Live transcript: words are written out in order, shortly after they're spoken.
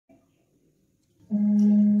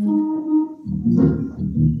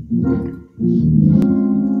Good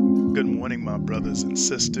morning, my brothers and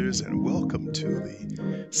sisters, and welcome to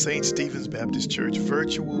the St. Stephen's Baptist Church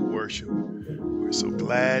virtual worship. We're so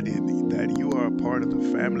glad that you are a part of the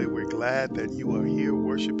family. We're glad that you are here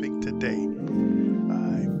worshiping today.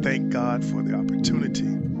 I thank God for the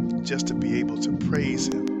opportunity just to be able to praise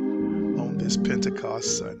Him on this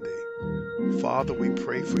Pentecost Sunday. Father, we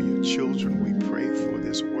pray for your children. We pray for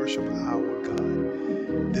this worship hour,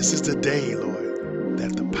 God. This is the day, Lord,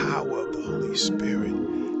 that the power of the Holy Spirit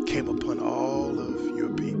came upon all of your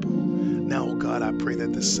people. Now, oh God, I pray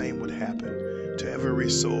that the same would happen to every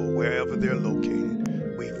soul, wherever they're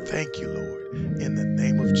located. We thank you, Lord, in the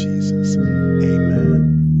name of Jesus.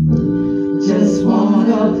 Amen. Just want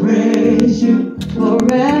to praise you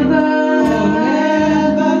forever.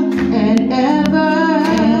 And ever,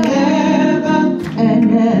 and ever,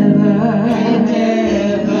 and ever, and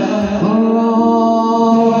ever. For all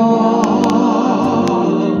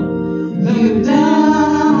you've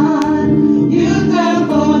done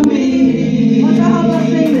for me.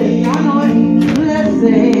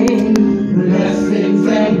 Blessings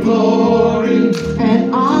and glory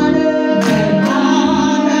and honor,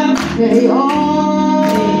 they all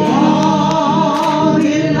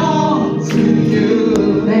belong to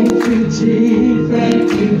you. Thank you, Jesus.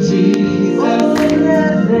 Thank you, Jesus.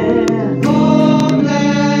 Oh,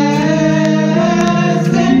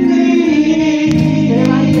 blessed me.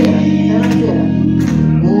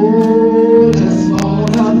 Oh, just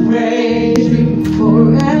wanna praise you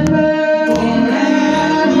forever.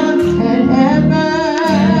 And ever.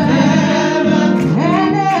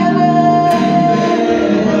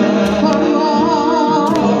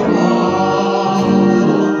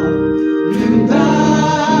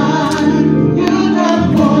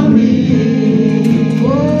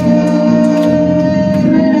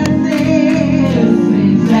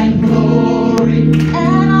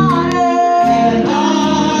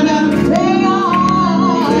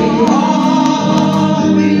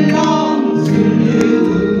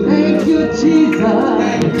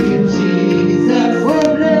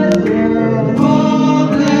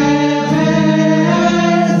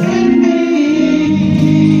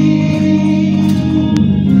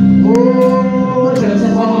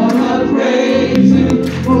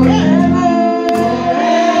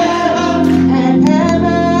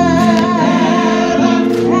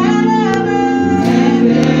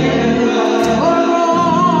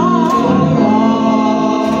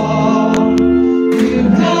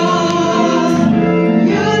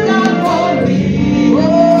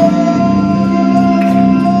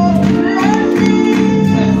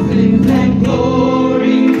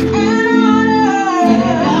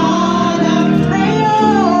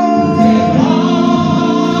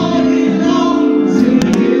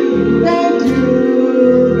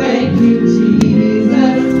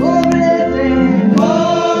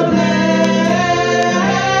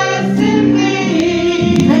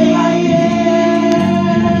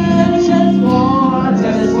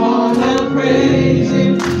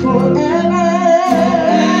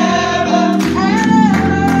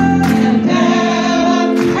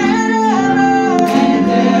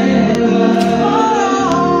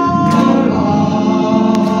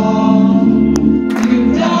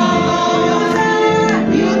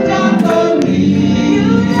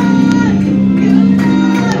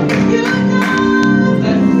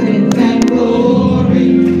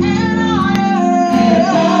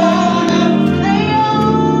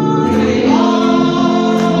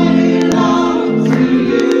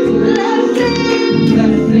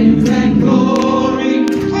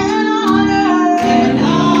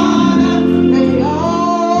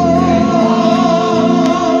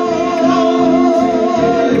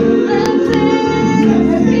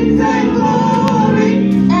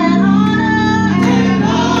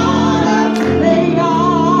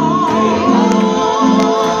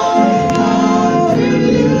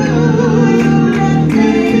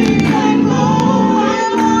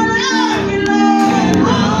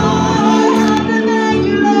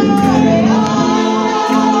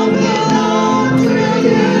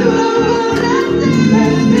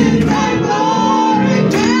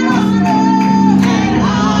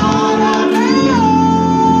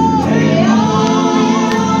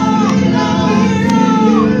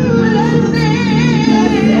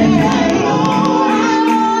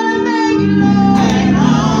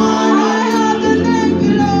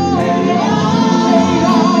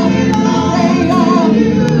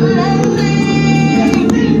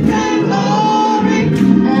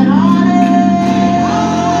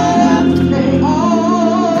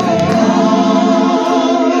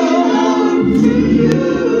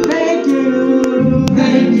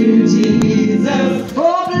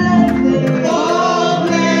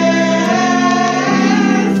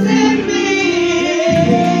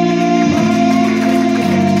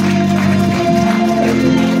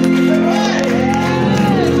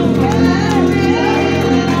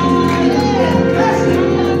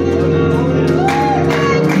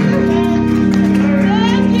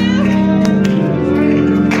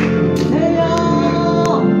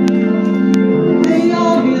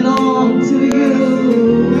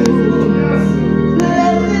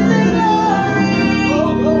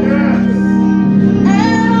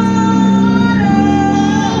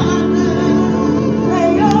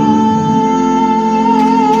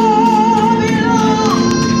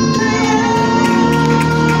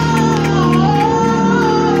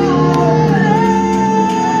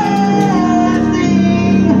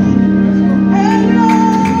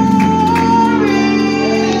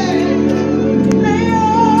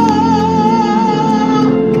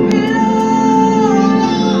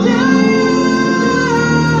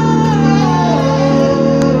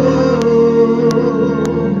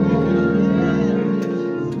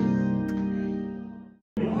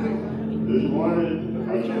 This morning,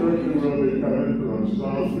 our scripture will be coming from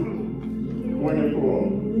Psalms 24.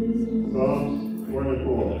 Psalms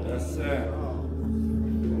 24. Yes, sir.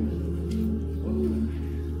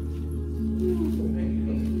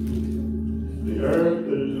 The earth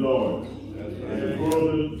is Lord, and the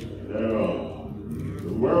fullness thereof,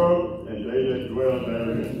 the world and they that dwell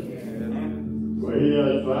therein. For he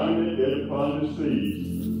has founded it upon the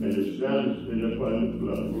seas, and established it upon the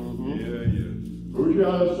floods. Who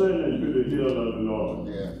shall ascend into the hill of the Lord?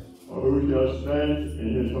 Or who shall stand in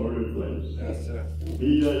his holy place? Yes, sir.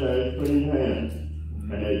 He that has clean hands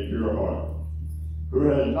and a pure heart, who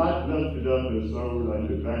has not lifted up his soul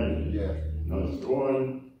unto vanity, nor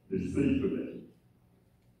sworn deceitfully.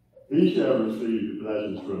 He shall receive the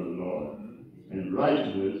blessings from the Lord, and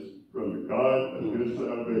righteousness from the God of his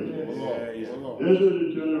salvation. This is the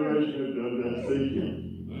generation of them that seek him,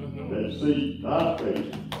 that seek thy face,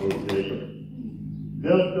 O Jacob.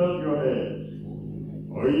 Lift up your heads,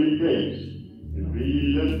 O ye gates, and be ye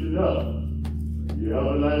lifted up, ye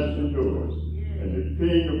everlasting doors, and the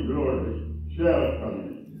King of glory shall come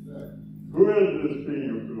in. Who is this King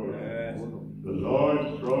of glory? The Lord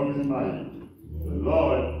strong and mighty, the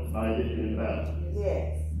Lord mighty in battle.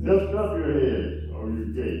 Lift up your heads, O you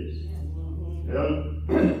gates.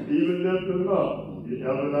 Even lift them up, ye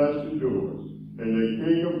everlasting doors, and the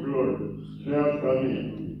King of glory shall come in.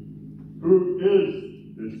 Who is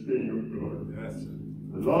this King of glory? Yes, sir.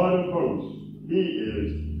 The Lord of hosts, he is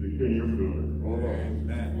the King of glory.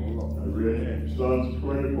 Amen. I read Psalms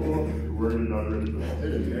 24, the word is already blessed.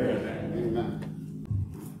 Amen.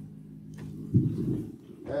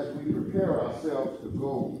 As we prepare ourselves to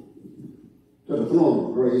go to the throne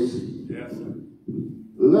of grace, Yes, sir.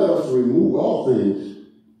 let us remove all things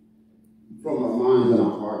from our minds and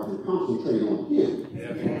our hearts and concentrate on him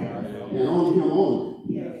Yes, sir. and on him only,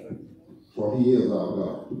 for he is our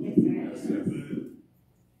God. Yes, sir.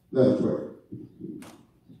 Let us pray.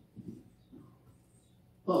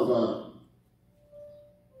 Father God,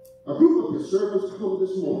 a group of your servants come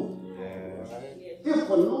this morning, if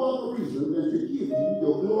for no other reason than to give you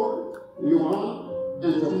your glory, your honor,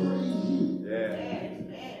 and to praise you.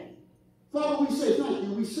 Father, we say thank you.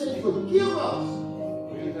 We say forgive us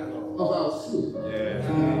of our sin.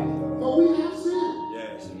 For we have sinned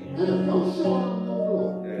and have come short of your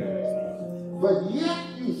glory. But yet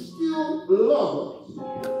you still love us.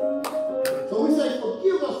 So we say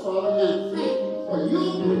forgive us, Father, and thank you for your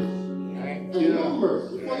grace and your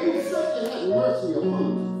mercy. For you certainly had mercy upon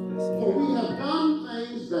us. For we have done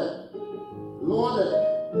things that, Lord, that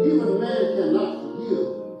even man cannot forgive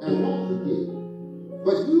and won't forgive.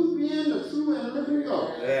 But you being the true and living God,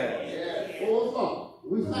 oh Father,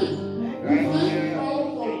 we thank you. We thank you, Father,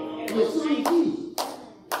 for your Son Jesus.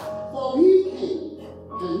 For he came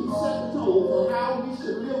and he set the tone for how we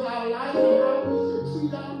should live our life and how we should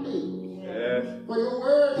treat our neighbor. For your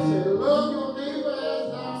word said, love your neighbor as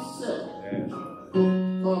thyself.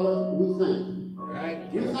 Father, we thank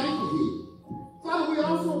you. We thank you, Jesus. Father, we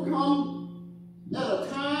also come at a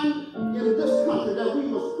time in this country that we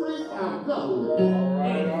must pray for our government.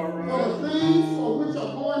 For the things for which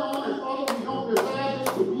are going on, and Father, we don't desire this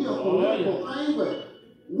to be a political thing, but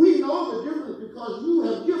we know the difference because you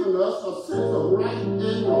have given us a sense of right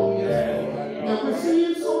and wrong. And we're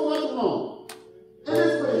seeing so much wrong. And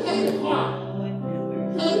it's with heavy heart.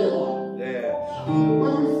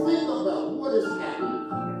 When we think about what is happening,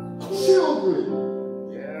 children,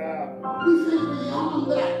 we think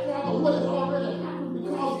beyond that, Father, what has already happened,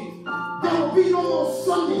 because there will be no more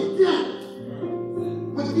Sunday dinner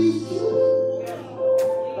with these children.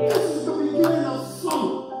 This is the beginning of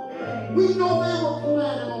summer. We know they were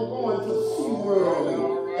planning on going to SeaWorld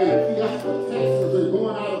and Fiesta, Texas, and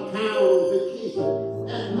going out of town on vacation.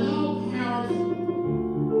 And now parents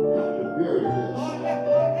have to bury their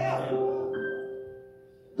children.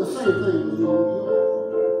 The same thing with New York.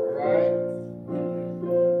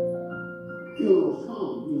 Funerals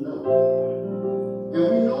come, we know. And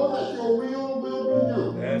we know that your will be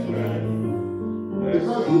done. That's right.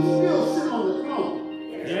 Because you still sit on the throne.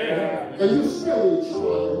 And you're still in charge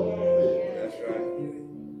of all things. That's right.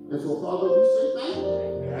 And so, Father, we say thank you.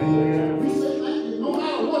 We say thank you. No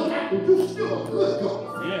matter what happens, you're still a good God.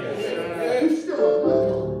 You're still a good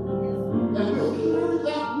God. And we'll carry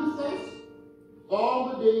that with us all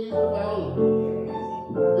the days of our life.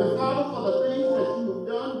 And Father, for the things that you have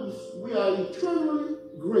done, we are eternally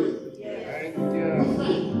grateful. We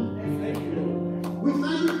thank you. We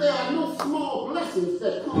thank you there are no small blessings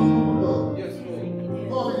that come from God.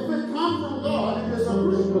 For if it comes from God, it is a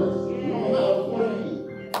great blessing, no matter what it is.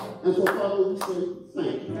 And so, Father, we say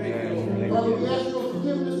thank you. Father, we ask your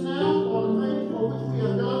forgiveness now for the things for which we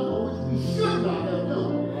have done, for which we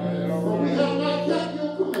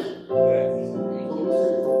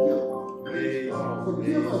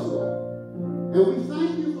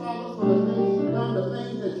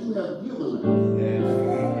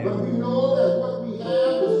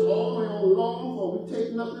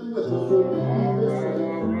been with us when we leave this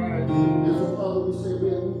place. And so, Father, we say, we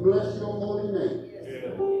bless your holy name.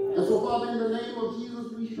 And so, Father, in the name of Jesus,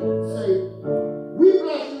 we say, we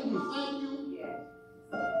bless you, we thank you.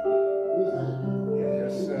 We thank you.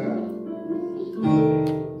 Yes, sir.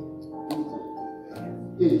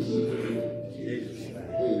 In Jesus'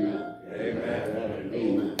 name. Amen. Amen.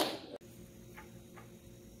 Amen.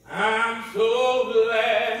 I'm so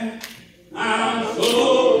glad. I'm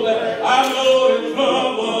so glad. I know the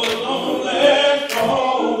trouble don't last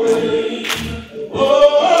always.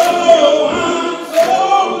 Oh, I'm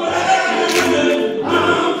so glad.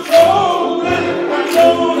 I'm so glad. I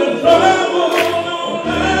know the trouble don't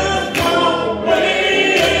last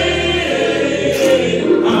always.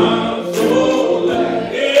 I'm so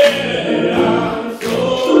glad. Yeah, I'm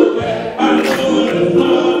so glad. I know the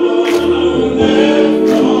trouble don't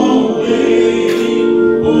last always.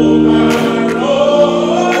 Oh my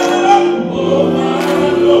Lord, oh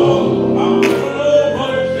my Lord, I wanna know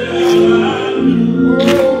what shall I do?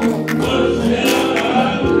 What shall I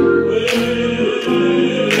do?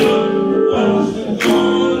 Well, what you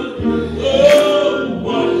gonna do? Oh,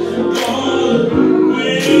 what you gonna do?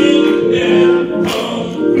 When death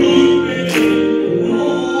comes creeping in the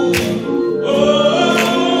room.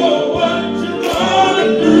 Oh, what you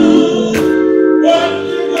gonna do? What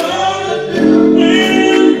you gonna do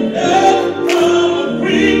when death comes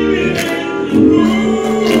creeping in the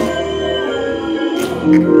room?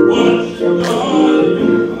 What you gonna do?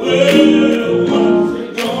 Well, what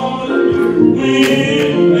you gonna do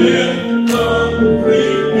when death comes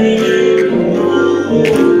creeping in the room?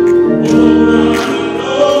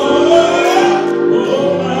 Oh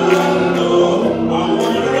my Lord, I wanna know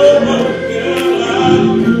what shall I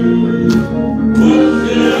do? What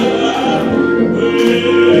shall I do?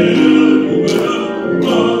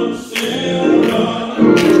 Run, Sarah,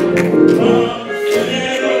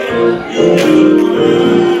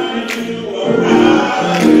 you will find you a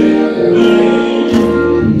hiding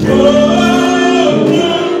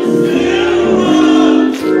place. Oh,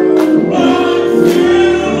 run,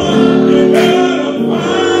 Sarah, you better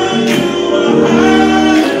find you a hiding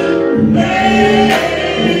place.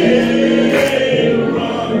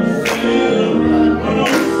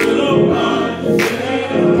 Run,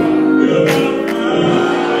 Sarah, you better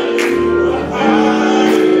find you a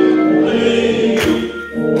hiding place.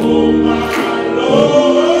 Oh my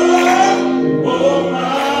Lord, I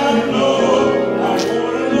wanna know what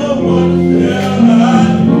shall I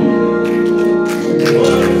do?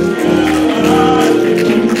 What shall I do?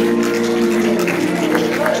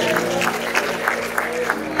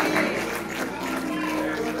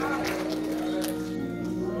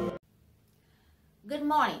 Good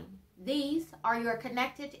morning. These are your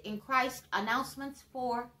Connected in Christ announcements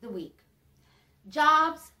for the week.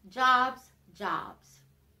 Jobs, jobs, jobs.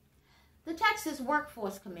 The Texas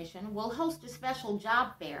Workforce Commission will host a special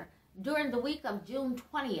job fair during the week of June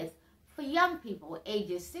 20th for young people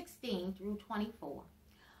ages 16 through 24.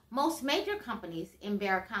 Most major companies in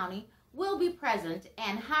Bexar County will be present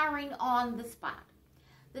and hiring on the spot.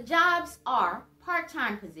 The jobs are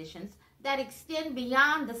part-time positions that extend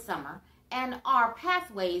beyond the summer and are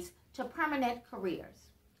pathways to permanent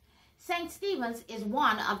careers. St. Stephen's is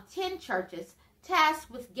one of 10 churches tasked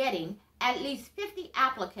with getting at least 50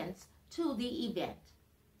 applicants to the event.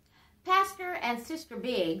 Pastor and Sister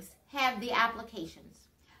Biggs have the applications.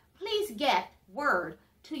 Please get word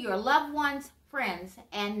to your loved ones, friends,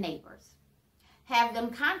 and neighbors. Have them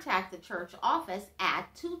contact the church office at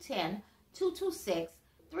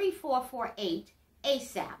 210-226-3448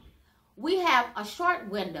 ASAP. We have a short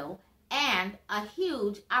window and a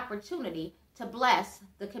huge opportunity to bless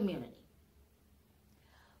the community.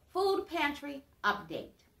 Food pantry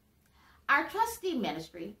update. Our trustee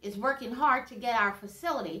ministry is working hard to get our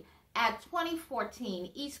facility at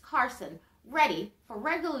 2014 East Carson ready for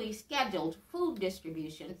regularly scheduled food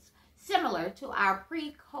distributions similar to our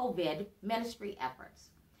pre-COVID ministry efforts.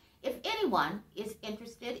 If anyone is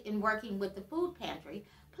interested in working with the food pantry,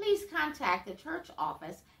 please contact the church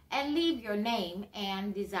office and leave your name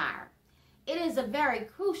and desire. It is a very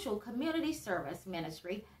crucial community service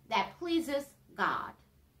ministry that pleases God.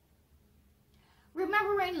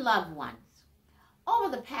 Remembering loved ones. Over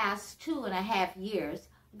the past 2.5 years,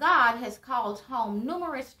 God has called home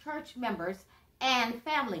numerous church members and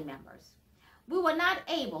family members. We were not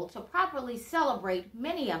able to properly celebrate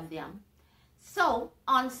many of them. So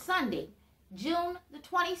on Sunday, June the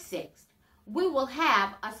 26th, we will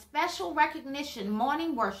have a special recognition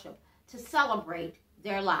morning worship to celebrate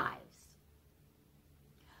their lives.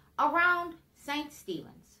 Around St.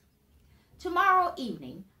 Stephen's. Tomorrow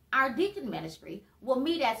evening, our deacon ministry will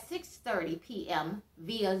meet at 6:30 p.m.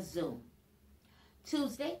 via Zoom.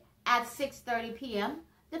 Tuesday at 6:30 p.m.,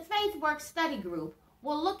 the Faith Work Study Group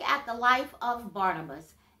will look at the life of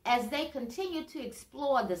Barnabas as they continue to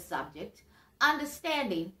explore the subject,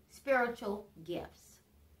 Understanding Spiritual Gifts.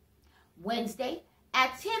 Wednesday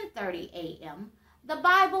at 10:30 a.m., the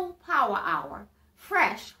Bible Power Hour,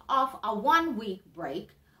 fresh off a one-week break,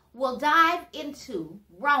 will dive into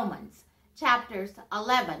Romans chapters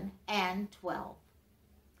 11 and 12.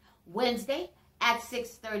 Wednesday at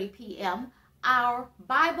 6:30 p.m., our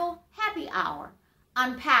Bible Happy Hour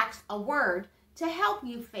unpacks a word to help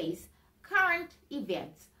you face current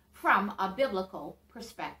events from a biblical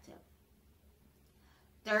perspective.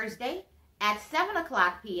 Thursday at 7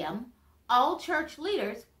 o'clock p.m., all church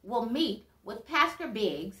leaders will meet with Pastor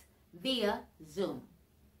Biggs via Zoom.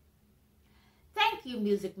 Thank you,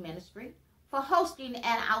 Music Ministry, for hosting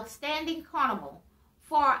an outstanding carnival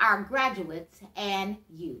for our graduates and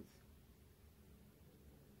youth.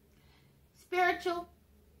 Spiritual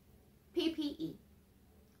PPE.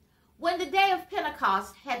 When the day of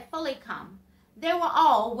Pentecost had fully come, they were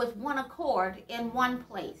all with one accord in one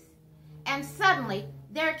place. And suddenly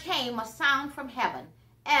there came a sound from heaven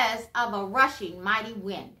as of a rushing mighty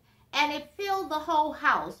wind, and it filled the whole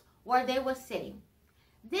house where they were sitting.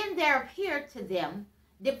 Then there appeared to them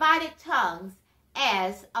divided tongues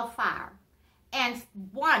as of fire, and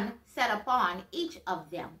one sat upon each of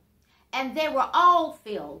them, and they were all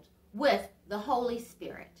filled with the Holy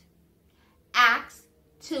Spirit. Acts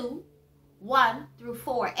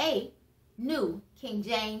 2:1-4a, New King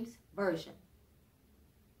James Version.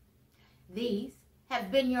 These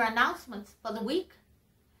have been your announcements for the week.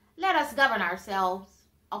 Let us govern ourselves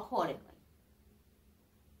accordingly.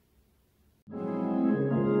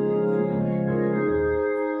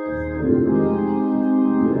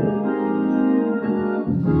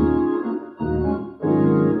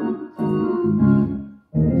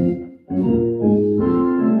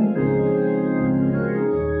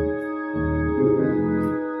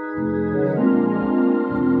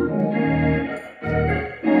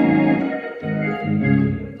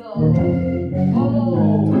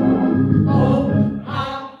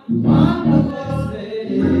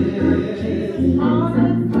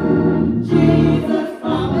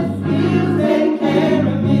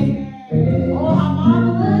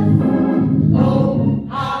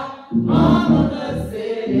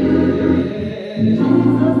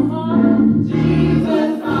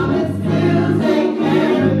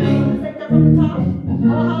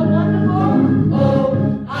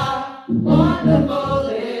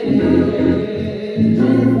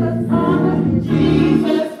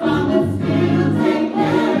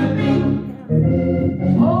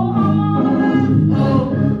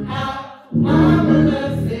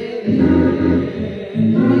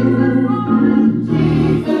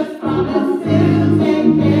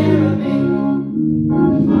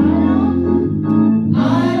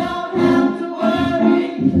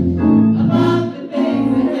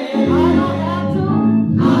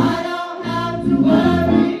 I don't have to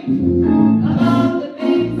worry about the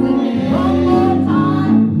things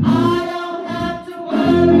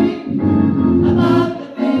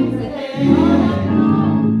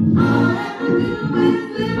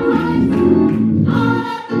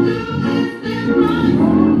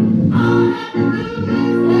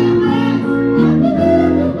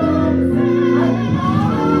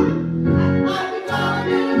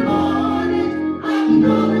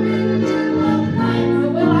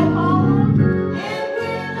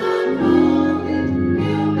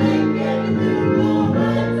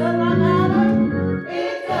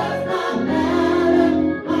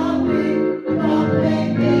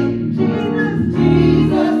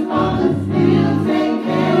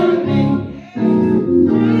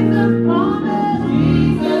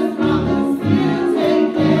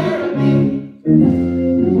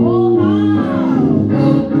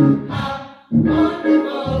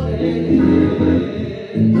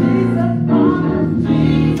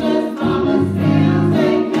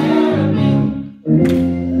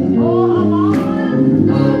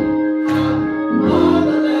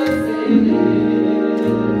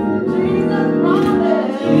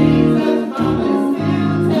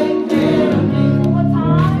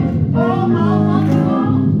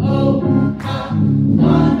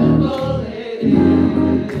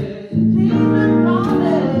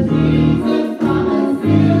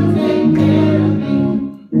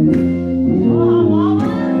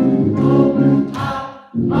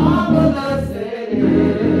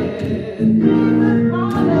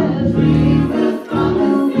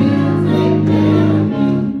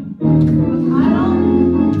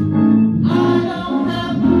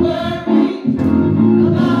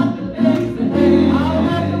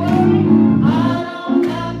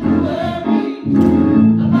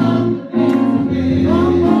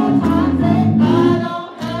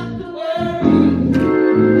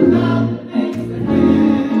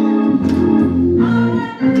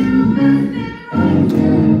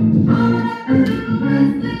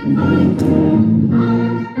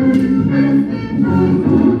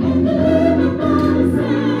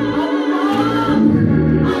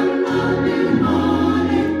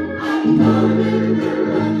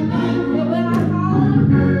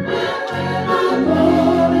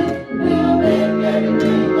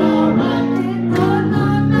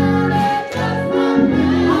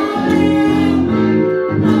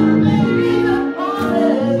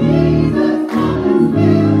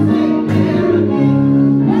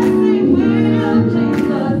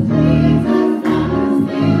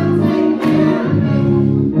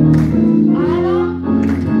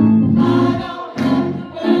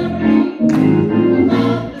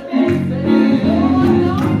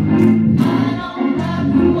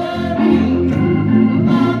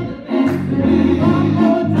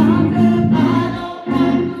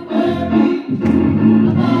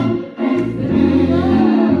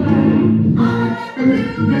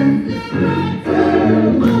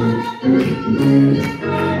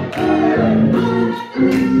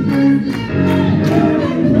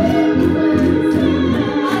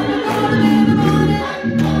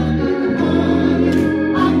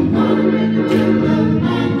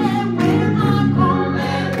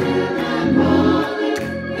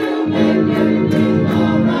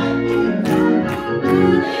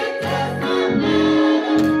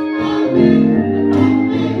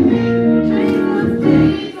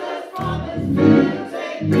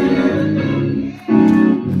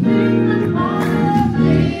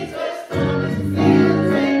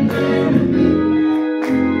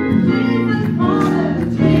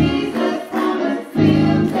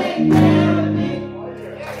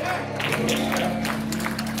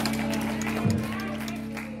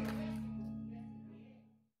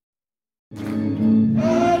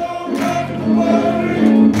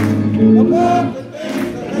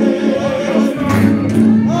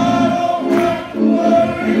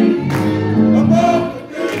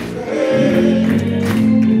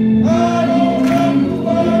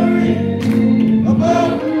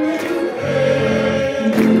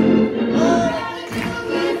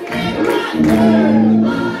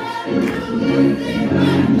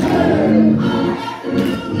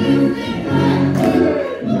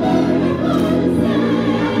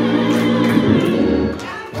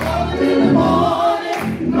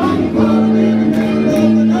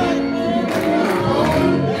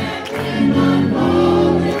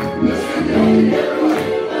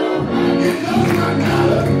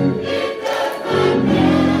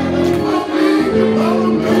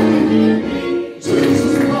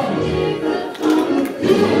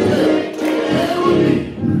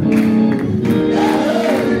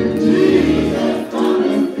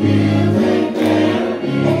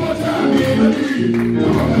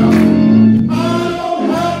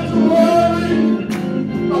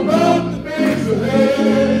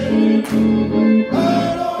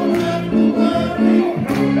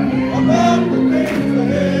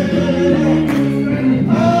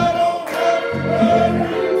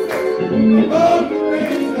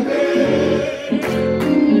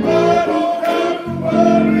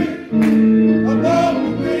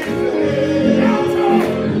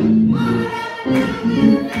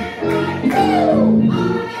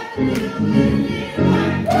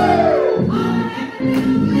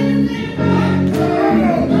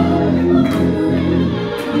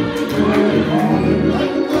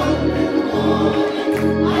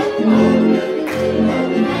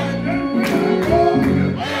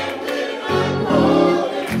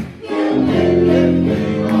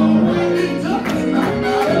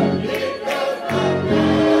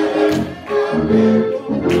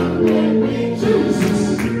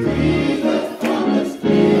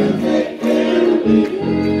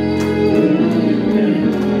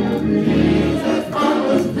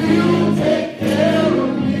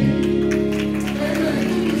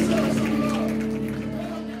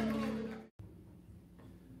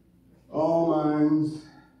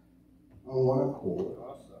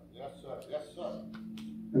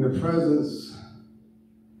In the presence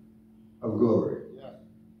of glory.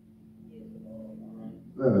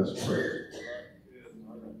 Let us pray.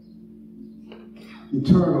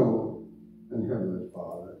 Eternal and Heavenly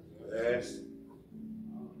Father,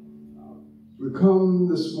 we come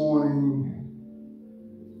this morning,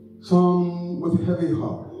 some with heavy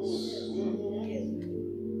hearts,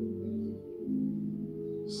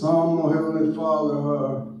 some, oh Heavenly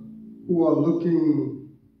Father, who are looking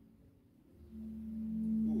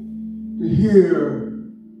to hear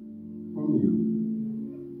from you,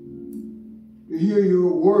 to hear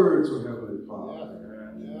your words, oh Heavenly Father.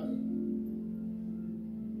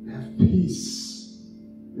 Have peace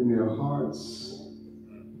in their hearts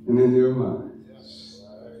and in their minds.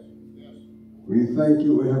 We thank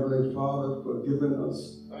you, oh Heavenly Father, for giving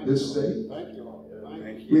us this day.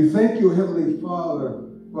 We thank you, Heavenly Father,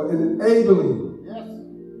 for enabling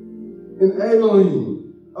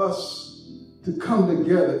us to come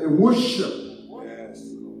together and worship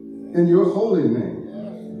in your holy name.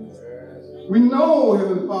 We know,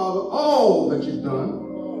 Heavenly Father, all that you've done.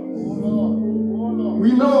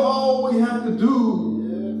 We know all we have to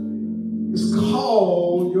do is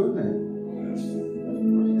call your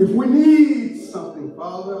name. If we need something,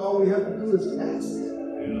 Father, all we have to do is ask.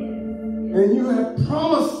 And you have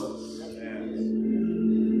promised us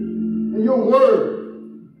in your word,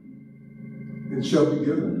 it shall be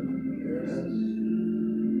given.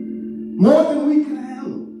 More than we can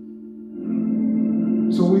handle.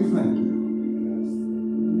 So we thank you.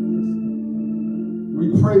 We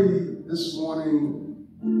pray this morning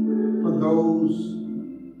for those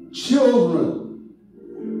children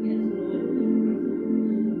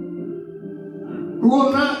who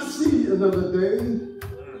will not see another day,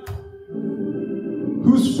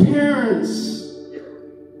 whose parents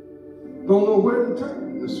don't know where to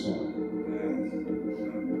turn this morning.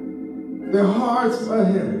 Their hearts are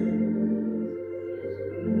heavy.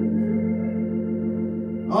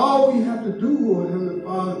 All we have to do, oh Heavenly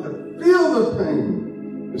Father, to feel the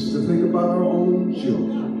pain is to think about our own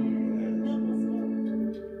children.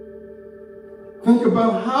 Think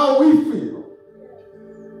about how we feel.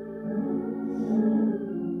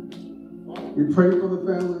 We pray for the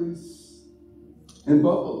families in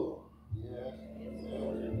Buffalo.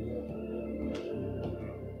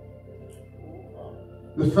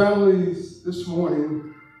 The families this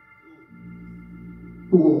morning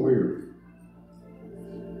who are weary,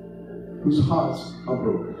 whose hearts are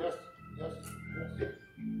broken.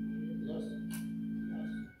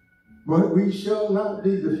 But we shall not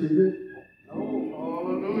be defeated.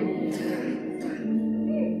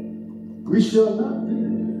 We shall not be.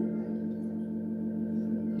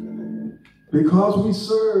 Because we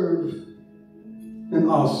serve an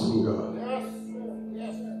awesome God.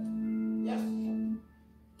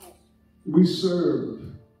 We serve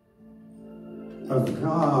a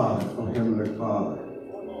God, oh Heavenly Father,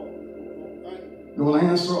 that will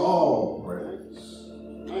answer all prayers.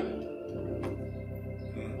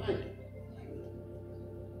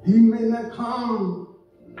 He may not come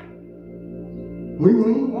when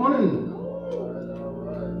we want him,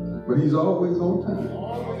 but he's always on time.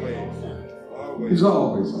 He's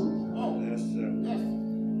always on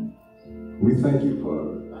time. We thank you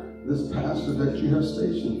for this pastor that you have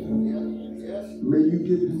stationed him. May you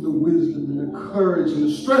give him the wisdom and the courage and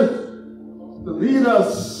the strength to lead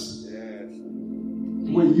us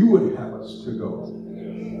where you would have us to go.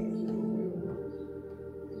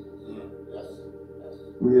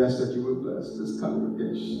 We ask that you would bless this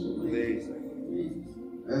congregation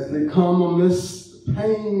as they come amidst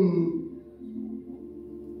pain,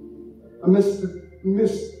 amidst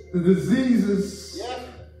the diseases,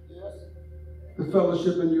 the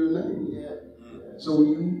fellowship in your name. So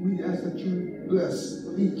we ask that you bless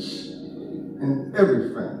each and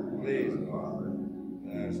every family. Father.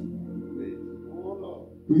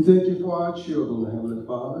 We thank you for our children, Heavenly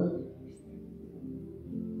Father.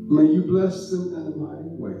 May you bless them in a mighty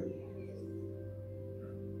way.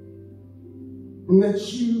 And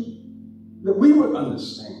that we would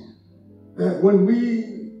understand that when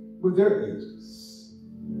we were their ages,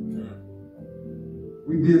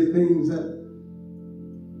 we did things that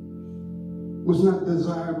was not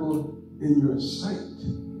desirable in your sight.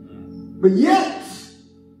 But yet,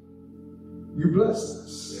 you blessed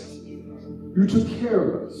us. You took care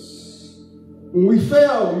of us. When we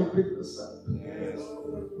fell, you picked us up.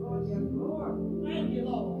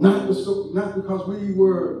 Not because we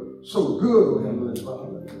were so good, Heavenly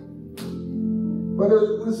Father, but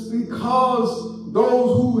it was because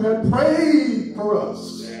those who had prayed for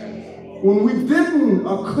us when we didn't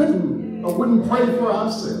or couldn't or wouldn't pray for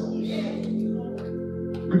ourselves,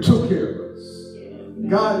 you took care of us,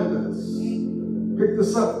 guided us, picked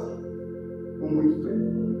us up when we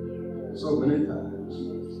failed so many times.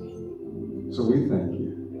 So we thank you.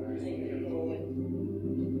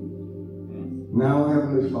 Now,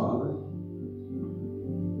 Heavenly Father,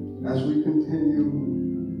 as we continue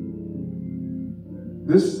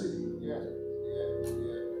this day,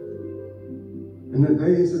 in the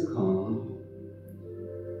days that come,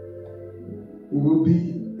 we will be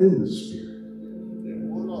in the Spirit.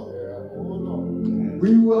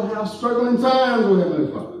 We will have struggling times, oh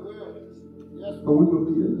Heavenly Father, but we will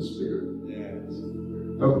be in the Spirit.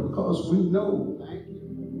 Because we know,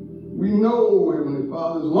 Heavenly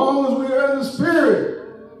Father, as long as we are in the Spirit,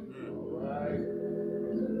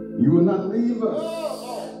 you will not leave us,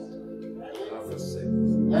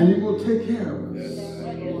 and you will take care of us.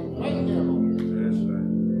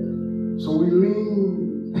 So we lean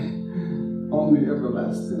on the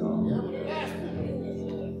everlasting arm.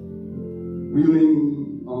 We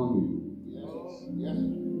lean on you.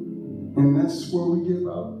 And that's where we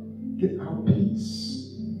get our peace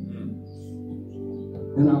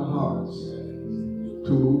in our hearts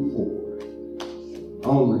to move forward.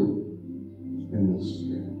 Only in the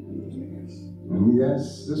Spirit. And we ask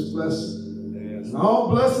this blessing and all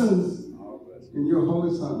blessings in your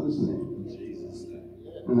Holy Son's name.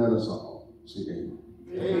 And let us all say amen.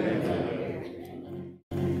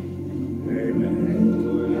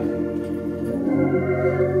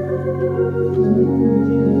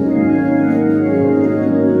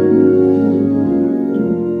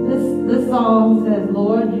 This song says,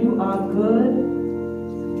 Lord, you are good.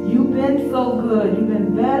 You've been so good. You've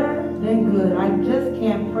been better than good. I just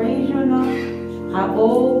can't praise you enough. I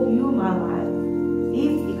owe you my life.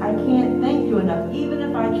 I can't thank you enough, even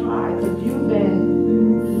if I try, because you've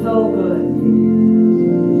been so good.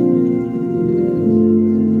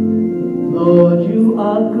 Lord, you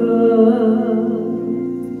are good.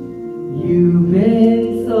 You've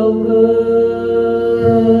been so good.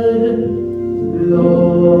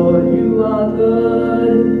 Lord, you are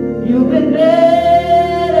good. You've been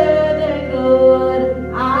better than good.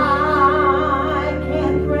 I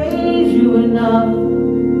can't praise you enough.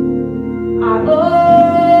 I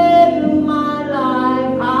owe you my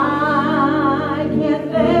life. I can't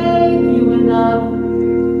thank you enough.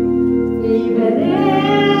 Even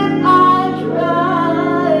if I try,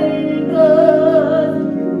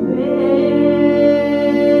 'cause you've been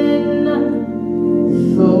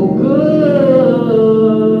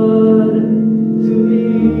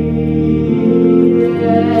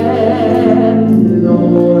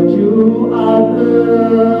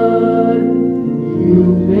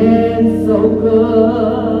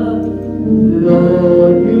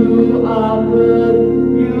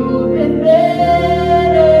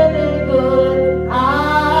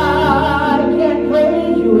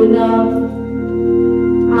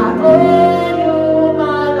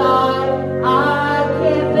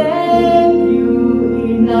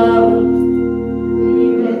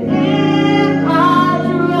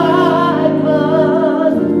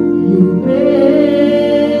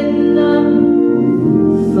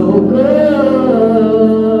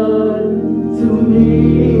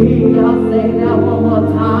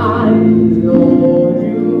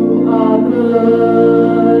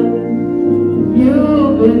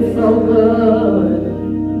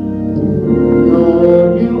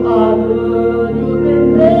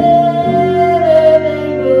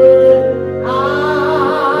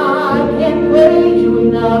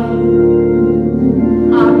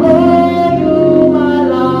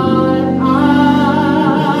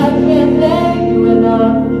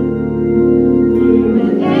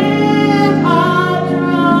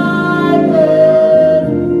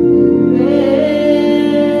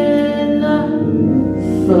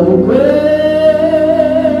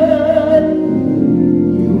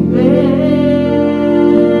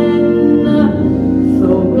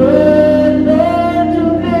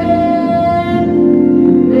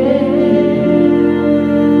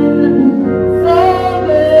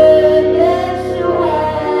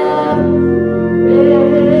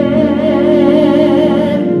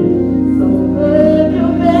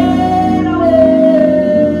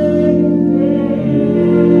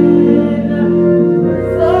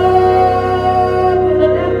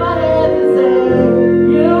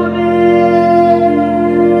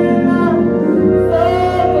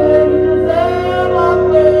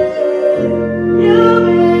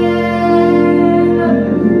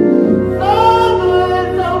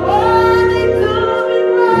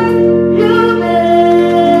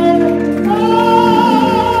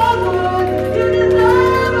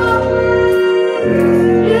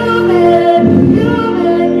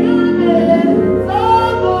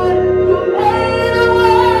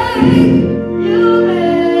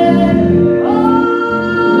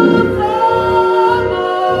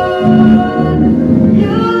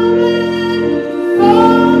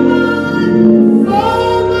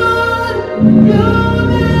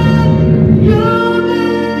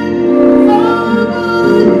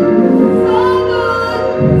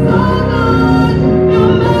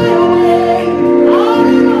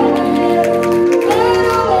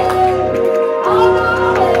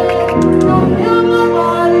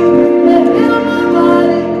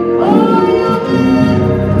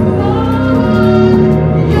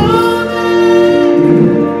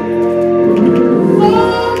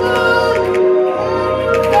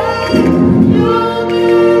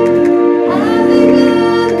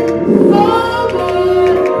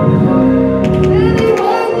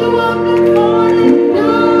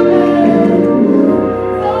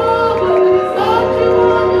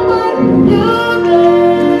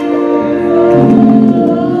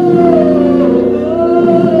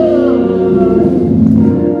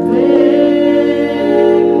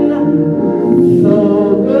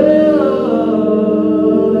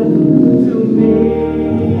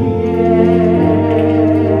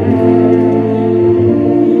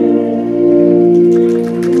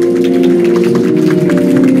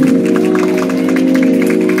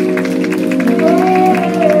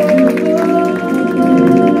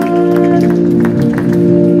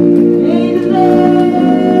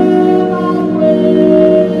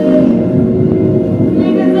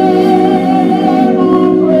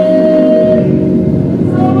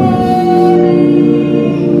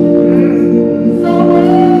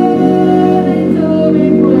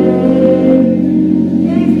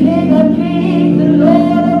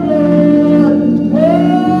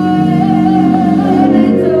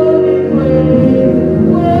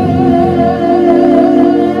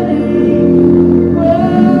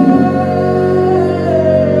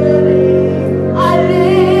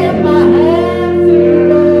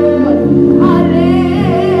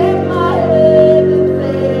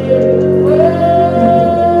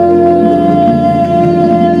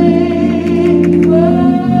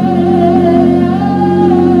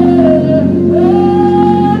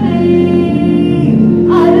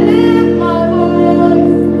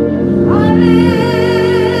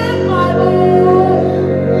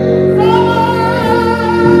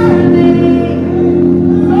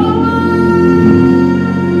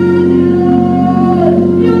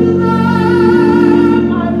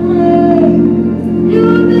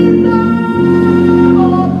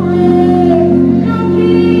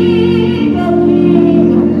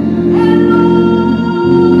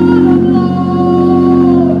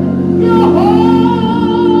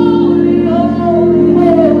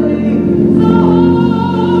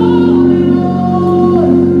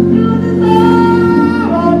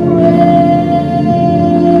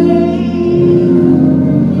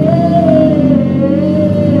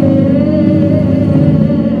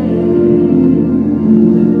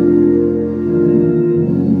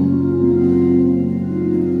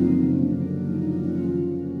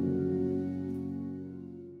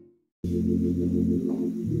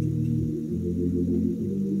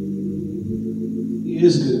He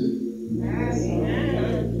is good.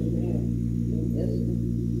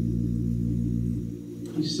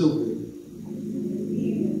 He's so good.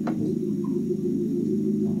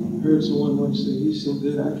 I heard someone once say, he's so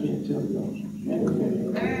good I can't tell y'all.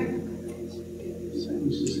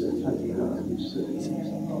 He's just that type of God. He's so good.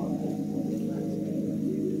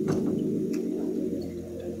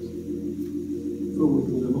 Go with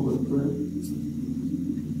me, the Lord, pray.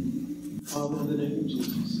 Father, in the name of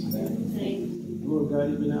Jesus. Lord God,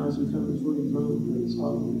 even now as we come before your throne of grace,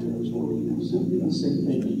 Father, we turn toward you simply to say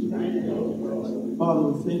thank you. Father,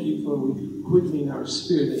 we thank you for quickening our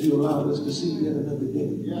spirit that you allowed us to see yet another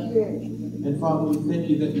day. And Father, we thank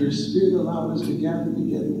you that your spirit allowed us to gather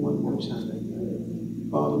together one more time.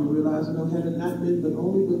 Father, we realize that had it not been but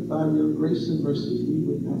only by your grace and mercy, we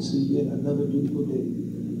would not see yet another beautiful day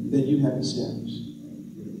that you have established.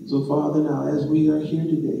 So, Father, now as we are here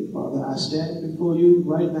today, Father, I stand before you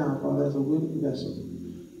right now, Father, as a willing vessel.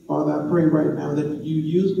 Father, I pray right now that you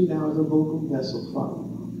use me now as a vocal vessel, Father.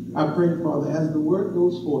 I pray, Father, as the word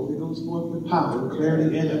goes forth, it goes forth with power,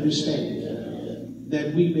 clarity, and understanding,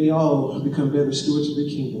 that we may all become better stewards of the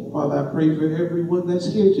kingdom. Father, I pray for everyone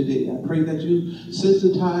that's here today. I pray that you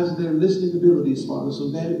sensitize their listening abilities, Father, so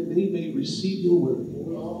that they may receive your word.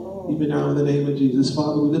 Even now in the name of Jesus.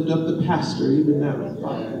 Father, we lift up the pastor even now.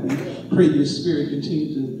 Father, we pray your spirit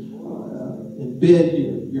continue to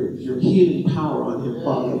embed your healing power on him,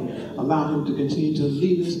 Father. Allow him to continue to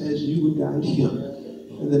lead us as you would guide him.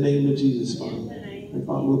 In the name of Jesus, Father. And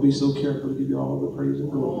Father, we'll be so careful to give you all the praise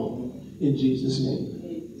and glory. In Jesus' name.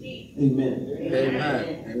 Amen.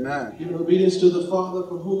 Amen. Amen. In obedience to the Father,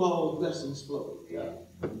 from whom all blessings flow.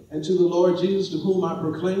 And to the Lord Jesus, to whom I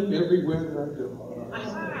proclaim everywhere that I go.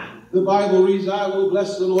 The Bible reads, I will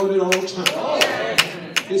bless the Lord at all times.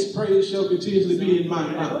 His praise shall continuously be in my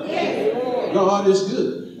mouth. God is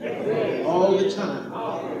good. All the time.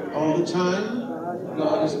 All the time,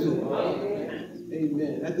 God is good.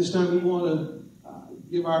 Amen. At this time, we want to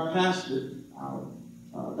give our pastor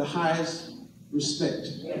the highest respect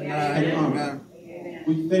and honor.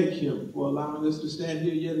 We thank him for allowing us to stand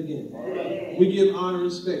here yet again. We give honor and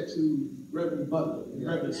respect to Reverend Butler and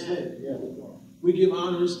Reverend Smith. We give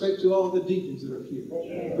honor and respect to all the deacons that are here.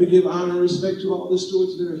 We give honor and respect to all the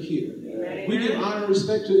stewards that are here. We give honor and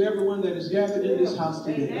respect to everyone that is gathered in this house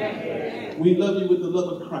today. We love you with the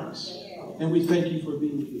love of Christ. And we thank you for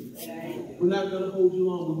being here. We're not going to hold you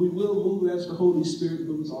long, but we will move as the Holy Spirit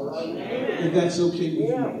moves us. If that's okay with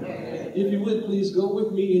you. If you would, please go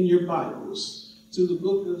with me in your Bibles to the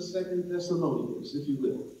book of 2 Thessalonians, if you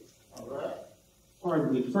will. All right.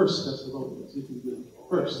 Pardon me, 1 Thessalonians, if you will.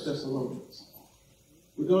 1 Thessalonians.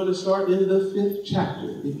 We're going to start in the 5th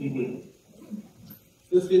chapter, if you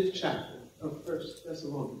will. The 5th chapter of 1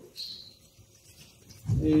 Thessalonians.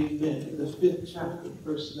 Amen. The 5th chapter of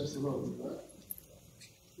 1 Thessalonians.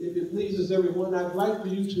 If it pleases everyone, I'd like for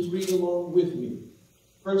you to read along with me.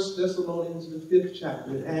 1 Thessalonians, the 5th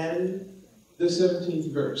chapter, and the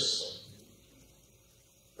 17th verse.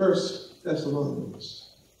 1 Thessalonians,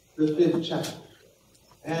 the 5th chapter,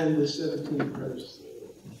 and the 17th verse.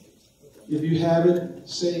 If you have it,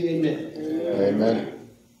 say amen. Amen.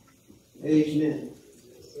 Amen.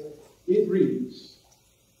 It reads,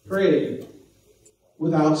 pray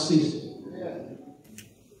without ceasing.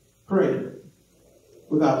 Pray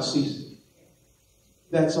without ceasing.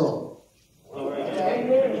 That's all.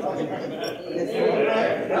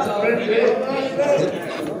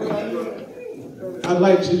 I'd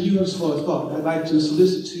like to use for a thought. I'd like to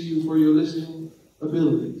solicit to you for your listening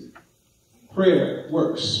abilities. Prayer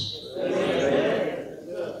works.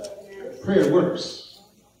 Prayer works.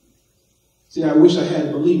 See, I wish I had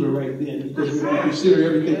a believer right then, because when you consider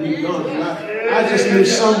everything we've gone through, I just knew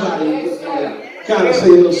somebody kind of say a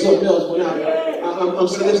little something else when I'm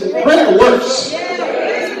soliciting. Prayer works.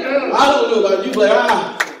 I don't know about you, but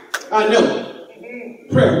I know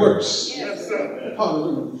prayer works. Yes, sir.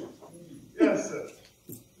 Hallelujah. Yes, sir.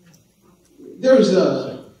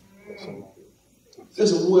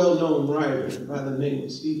 There's a well-known writer by the name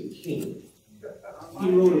of Stephen King. He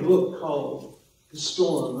wrote a book called The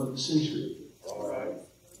Storm of the Century.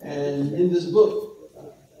 And in this book,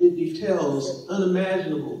 it details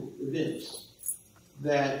unimaginable events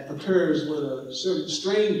that occurs when a certain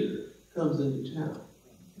stranger comes into town.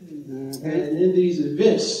 And in these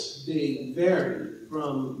events, they vary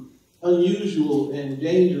from unusual and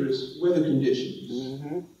dangerous weather conditions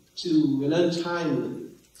to an untimely,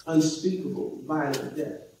 unspeakable, violent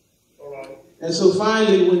death. And so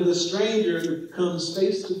finally, when the stranger comes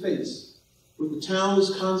face to face with the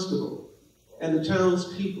town's constable and the town's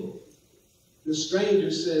people, the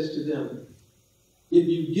stranger says to them, if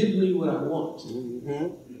you give me what I want,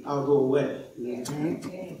 I'll go away.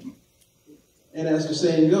 And as the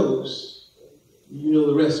saying goes, you know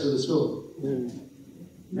the rest of the story.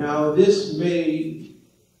 Now, this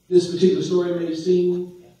particular story may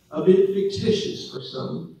seem a bit fictitious for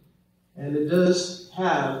some, and it does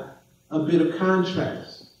have a bit of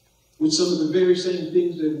contrast with some of the very same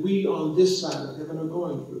things that we on this side of heaven are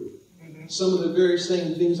going through. Some of the very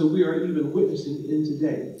same things that we are even witnessing in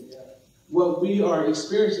today. what we are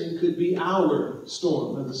experiencing could be our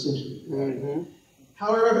storm of the century. Mm-hmm.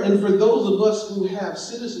 However, and for those of us who have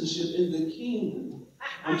citizenship in the kingdom,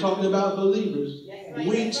 I'm talking about believers,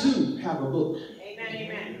 we too have a book.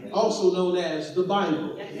 Amen. Also known as the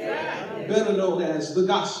Bible, better known as the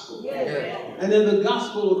gospel. And in the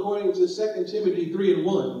gospel, according to 2 Timothy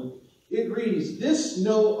 3:1, it reads, "This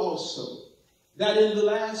know also, that in the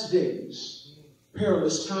last days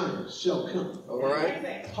perilous times shall come." All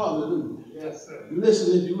right. Hallelujah. Yes, sir.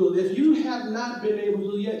 Listen, if you will, if you have not been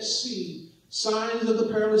able to yet see signs of the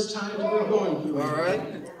perilous times we're going through, all right,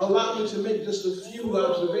 allow me to make just a few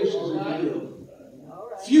observations, if you will.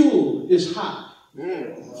 Fuel is high.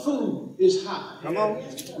 Food is high. Come on.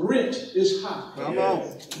 Rent is high. Come on.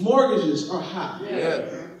 Mortgages are high.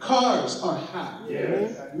 Yes. Cars are high.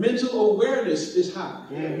 Yes. Mental awareness is high.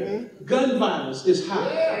 Mm-hmm. Gun violence is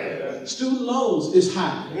high. Yes. Student loans is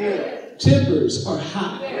high. Yes. Tempers are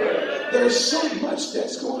high. Yes. There's so much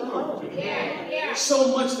that's going on. Yes. So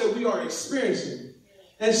much that we are experiencing.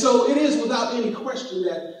 And so it is without any question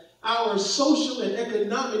that our social and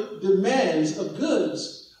economic demands of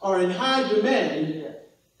goods are in high demand,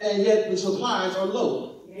 and yet the supplies are low.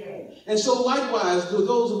 And so likewise, for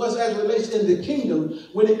those of us as it relates in the kingdom,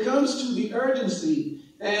 when it comes to the urgency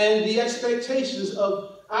and the expectations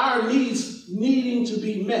of our needs needing to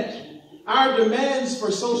be met, our demands for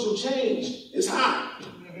social change is high.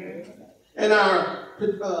 And our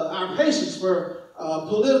patience for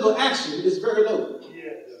political action is very low.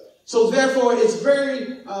 So therefore, it's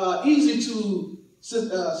very easy to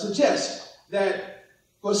suggest that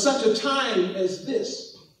for such a time as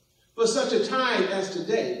this, for such a time as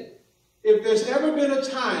today, if there's ever been a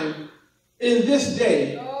time in this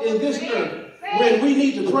day, in this earth, when we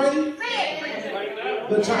need to pray,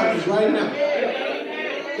 the time is right now.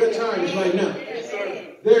 The time is right now.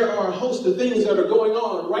 There are a host of things that are going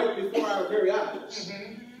on right before our very eyes.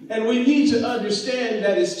 And we need to understand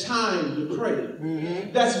that it's time to pray.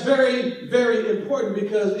 Mm-hmm. That's very, very important,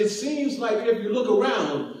 because it seems like if you look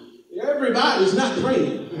around, everybody's not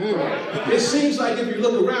praying. Mm-hmm. It seems like if you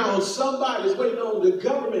look around, somebody's waiting on the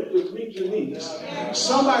government to meet your needs.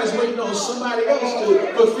 Somebody's waiting on somebody else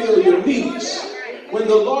to fulfill your needs. When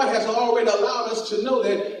the Lord has already allowed us to know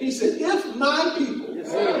that, he said, if my people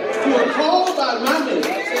who are called by my name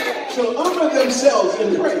shall humble themselves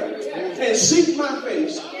and pray, and seek my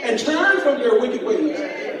face, and turn from their wicked ways,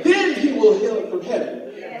 then he will heal from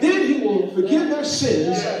heaven. Then he will forgive their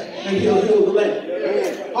sins, and he'll heal the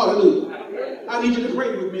land. Hallelujah. I need you to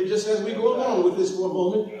pray with me just as we go along with this for a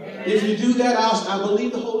moment. If you do that, I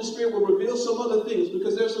believe the Holy Spirit will reveal some other things,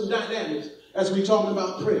 because there's some dynamics as we talk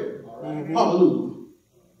about prayer. Hallelujah.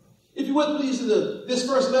 If you would please, this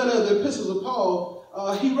first letter of the epistles of Paul,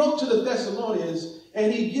 he wrote to the Thessalonians,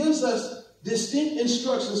 and he gives us distinct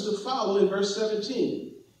instructions to follow in verse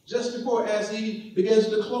 17. Just before, as he begins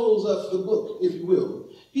to close up the book, if you will.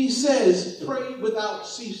 He says, pray without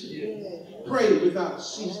ceasing. Pray without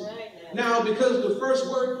ceasing. Now, because the first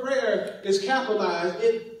word prayer is capitalized,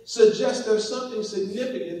 it suggests there's something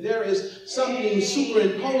significant. There is something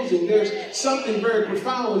superimposing. There's something very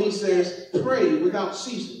profound when he says, pray without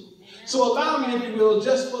ceasing. So allow me, if you will,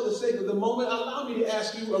 just for the sake of the moment, allow me to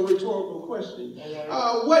ask you a rhetorical question.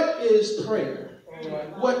 What is prayer?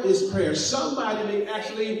 What is prayer? Somebody may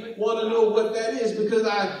actually want to know what that is, because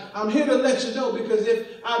I'm here to let you know, because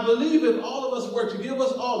I believe if all of us were to give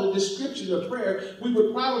us all the description of prayer, we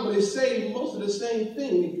would probably say most of the same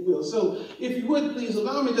thing, if you will. So if you would please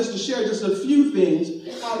allow me just to share just a few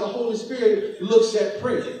things how the Holy Spirit looks at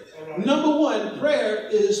prayer. Number one, prayer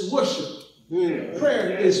is worship.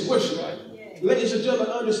 Prayer is worship. Ladies and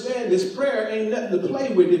gentlemen, understand this. Prayer ain't nothing to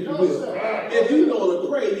play with, if you will. If you know to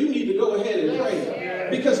pray, you need to go ahead and pray,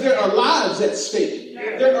 because there are lives at stake.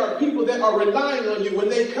 There are people that are relying on you. When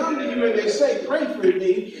they come to you and they say, pray for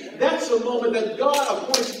me, that's a moment that God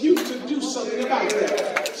appoints you to do something about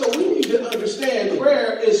that. So we need to understand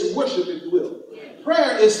prayer is worship, if you will.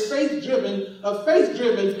 Prayer is a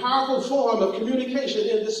faith-driven, powerful form of communication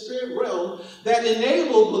in the spirit realm that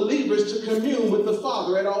enables believers to commune with the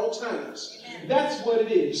Father at all times. That's what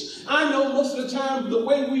it is. I know most of the time, the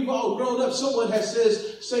way we've all grown up, someone has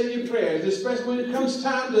says, say your prayers, especially when it comes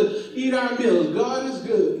time to eat our meals. God is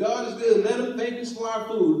good. God is good. Let him thank us for our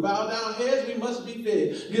food. Bow down heads, we must be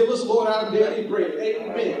fed. Give us, Lord, our daily bread.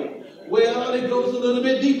 Amen. Well, it goes a little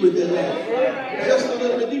bit deeper than that. Just a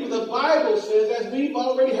little bit deeper. The Bible says, as we've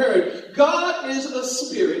already heard, God is a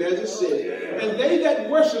spirit, as it said. And they that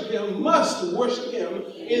worship him must worship him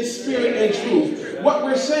in spirit and truth. What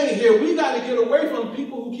we're saying here, we got to to get away from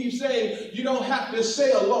people who keep saying you don't have to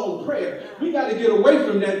say a long prayer. We got to get away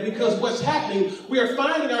from that, because what's happening, we are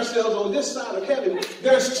finding ourselves on this side of heaven.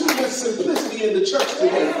 There's too much simplicity in the church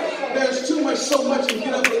today. There's too much, so much to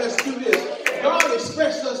get up and let's do this. God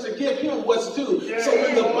expects us to give him what's due. So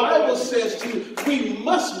when the Bible says we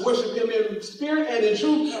must worship him in spirit and in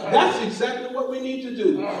truth, that's exactly what we need to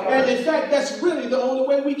do. And in fact, that's really the only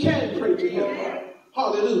way we can pray to him.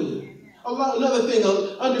 Hallelujah. Another thing,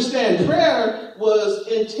 understand, prayer was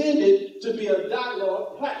intended to be a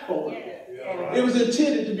dialogue platform. It was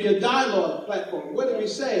intended to be a dialogue platform. What are we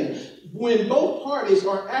saying? When both parties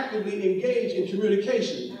are actively engaged in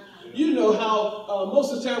communication. You know how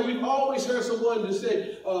most of the time we've always heard someone to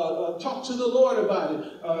say, talk to the Lord about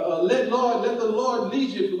it. Let the Lord lead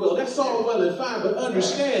you, if you will. That's all well and fine, but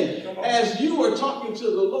understand, as you are talking to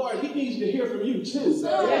the Lord, he needs to hear from you too.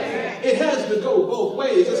 It has to go both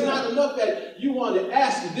ways. It's not enough that you want to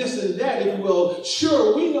ask this and that, if you will.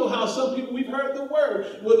 Sure, we know how some people, we've heard the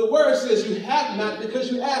word. Well, the word says you have not because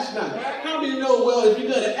you ask not. How many know, well, if you're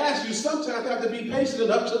going to ask, you sometimes have to be patient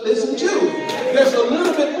enough to listen to. There's a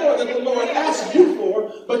little bit more that the Lord asks you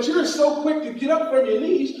for, but you're so quick to get up from your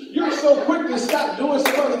knees, you're so quick to stop doing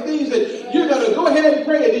some other things that you're going to go ahead and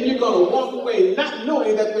pray, and then you're going to walk away not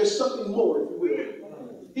knowing that there's something more, if you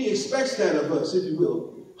will. He expects that of us, if you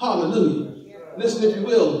will. Hallelujah. Listen, if you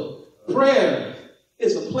will, prayer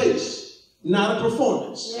is a place, not a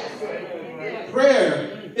performance.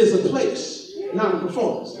 Prayer is a place, not a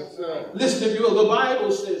performance. Listen, if you will, the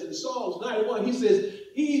Bible says in Psalms 91, he says,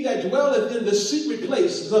 he that dwelleth in the secret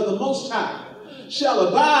places of the Most High shall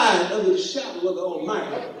abide under the shadow of the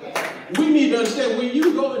Almighty. We need to understand, when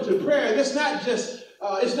you go into prayer, it's not just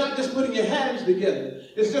putting your hands together.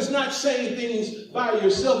 It's just not saying things by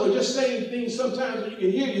yourself or just saying things sometimes where you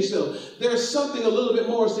can hear yourself. There's something a little bit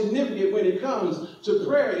more significant when it comes to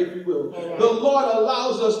prayer, if you will. The Lord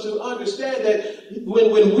allows us to understand that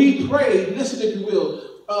when we pray, listen, if you will,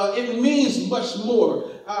 it means much more.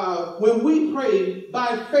 When we pray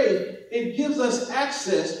by faith, it gives us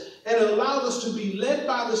access and it allows us to be led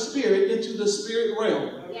by the Spirit into the spirit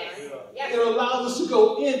realm. It allows us to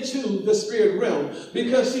go into the spirit realm.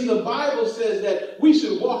 Because, see, the Bible says that we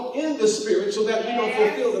should walk in the Spirit so that we don't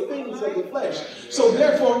fulfill the things of the flesh. So,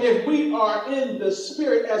 therefore, if we are in the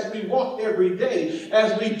Spirit as we walk every day,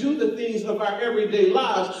 as we do the things of our everyday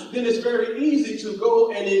lives, then it's very easy to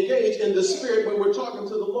go and engage in the Spirit when we're talking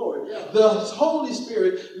to the Lord. The Holy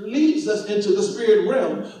Spirit leads us into the spirit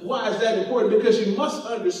realm. Why is that important? Because you must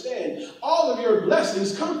understand, all of your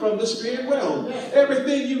blessings come from the spirit realm.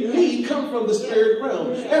 Everything you need comes from the spirit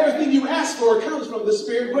realm. Everything you ask for comes from the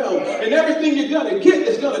spirit realm. And everything you're going to get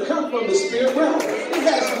is going to come from the spirit realm. It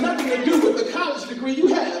has nothing to do with the college degree you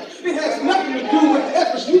have. It has nothing to do with the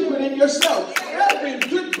efforts you put in yourself. Every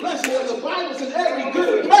good blessing of the Bible says every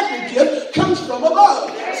good and perfect gift comes from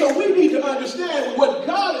above. So we need to understand what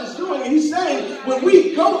God is doing. He's saying when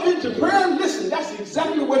we go into prayer, listen, that's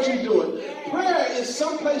exactly what you're doing. Prayer is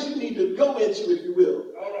someplace you need to go into, if you will.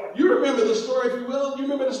 You remember the story, if you will. You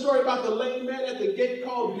remember the story about the lame man at the gate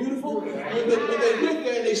called Beautiful? When they went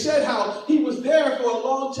there and they said how he was there for a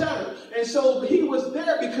long time. And so he was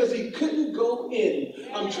there because he couldn't go in.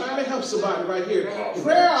 I'm trying to help somebody right here.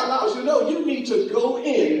 Prayer allows you to know you need to go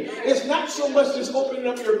in. It's not so much just opening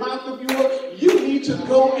up your mouth, if you will. You need to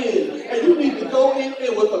go in. And you need to go in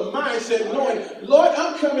with a mindset knowing, Lord,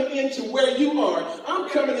 I'm coming into where you are. I'm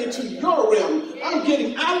coming into your realm. I'm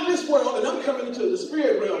getting out of this world and I'm coming into the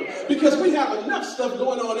spirit realm. Because we have enough stuff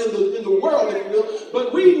going on in the world, if you will,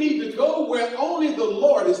 but we need to go where only the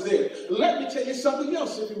Lord is there. Let me tell you something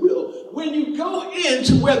else, if you will. When you go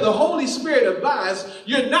into where the Holy Spirit abides,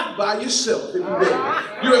 you're not by yourself, if you will.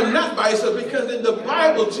 You're not by yourself, because in the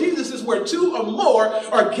Bible, Jesus is where two or more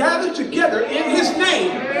are gathered together in his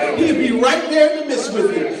name. He'll be right there in the midst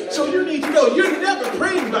with you. So you need to know you're never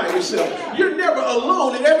praying by yourself. You're never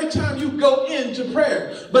alone, and every time you go into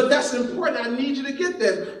prayer. But that's important. I need you to get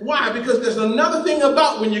that. Why? Because there's another thing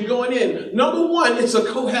about when you're going in. Number one, it's a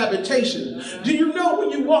cohabitation. Do you know when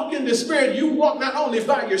you walk in the Spirit, you walk not only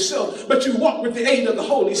by yourself, but you walk with the aid of the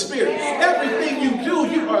Holy Spirit. Everything you do,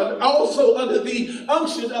 you are also under the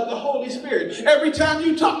unction of the Holy Spirit. Every time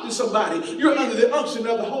you talk to somebody, you're under the unction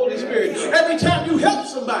of the Holy Spirit. Every time you help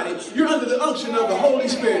somebody, you're under the unction of the Holy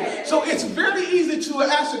Spirit. So it's very easy to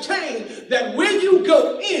ascertain that when you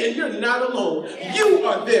go in, you're not alone. You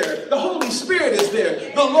are there. The Holy Spirit is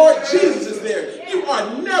there. The Lord Jesus is there. You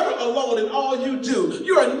are never alone in all you do.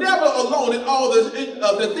 You are never alone in all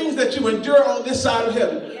the things that you endure on this side of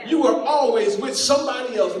heaven. You are always with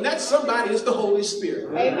somebody else, and that somebody is the Holy Spirit.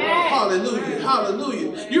 Amen. Hallelujah.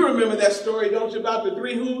 Hallelujah. You remember that story, don't you, about the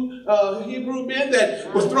 3 Hebrew men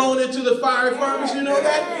that were thrown into the fiery furnace? You know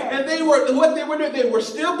that? And what they were doing, they were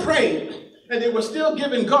still praying. And they were still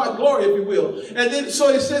giving God glory, if you will. And then, so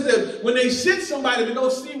it says that when they sent somebody to go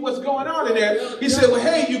see what's going on in there, he said, well,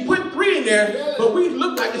 hey, you put 3 in there, but we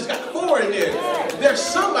look like it's got 4 in there. There's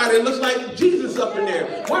somebody that looks like Jesus up in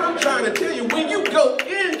there. What I'm trying to tell you, when you go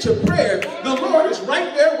into prayer, the Lord is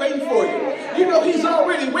right there waiting for you. You know, he's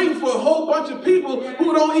already waiting for a whole bunch of people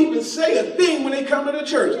who don't even say a thing when they come to the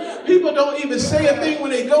church. People don't even say a thing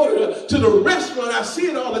when they go to the restaurant. I see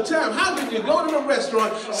it all the time. How can you go to the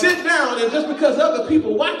restaurant, sit down, and just because other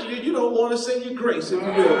people watching you, you don't want to say your grace, if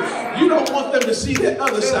you will. You don't want them to see that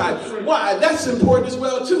other side. Why? That's important as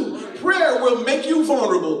well, too. Prayer will make you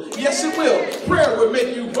vulnerable. Yes, it will. Prayer will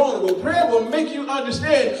make you vulnerable. Prayer will make you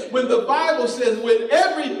understand when the Bible says, when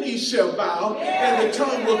every knee shall bow and the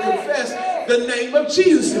tongue will confess the name of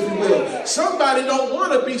Jesus, if you will. Somebody don't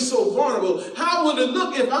want to be so vulnerable. How will it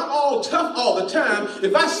look if I'm all tough all the time,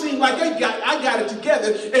 if I seem like I got it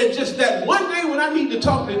together, and just that one day when I need to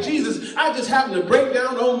talk to Jesus, I just happen to break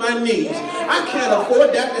down on my knees? I can't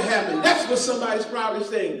afford that to happen. That's what somebody's probably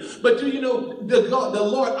saying. But do you know, the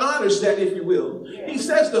Lord honors that, if you will. He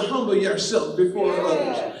says to humble yourself before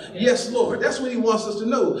others. Yes, Lord. That's what he wants us to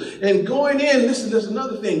know. And going in, listen, there's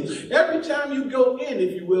another thing. Every time you go in,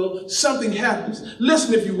 if you will, something happens.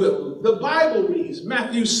 Listen, if you will. The Bible reads,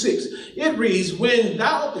 Matthew 6, it reads, when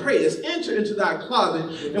thou prayest, enter into thy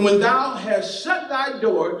closet, and when thou hast shut thy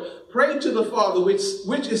door, pray to the Father which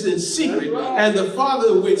is in secret, and the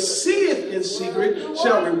Father which seeth in secret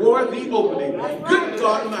shall reward thee openly. Good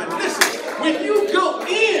God Almighty. Listen, when you go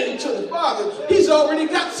into the Father, he's already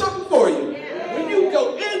got something for you. When you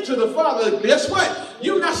go into the Father, guess what?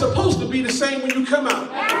 You're not supposed to be the same when you come out.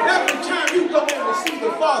 Every time you go in to see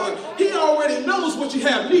the Father, he already knows what you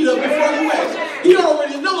have need of before you ask. He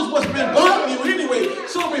already knows what's been bothering you anyway.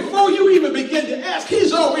 So before you even begin to ask,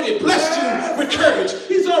 he's already blessed you with courage.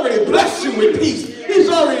 He's already blessed you with peace. He's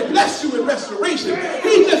already blessed you with restoration.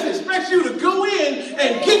 He just expects you to go in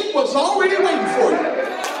and get what's already waiting for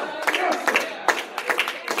you.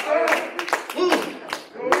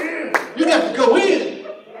 You got to go in.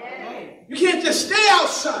 You can't just stay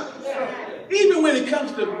outside. Even when it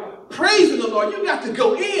comes to praising the Lord, you got to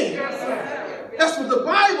go in. That's what the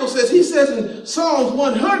Bible says. He says in Psalms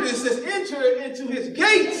 100, it says, enter into his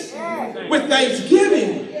gates with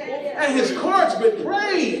thanksgiving and his courts with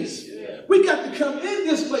praise. We got to come in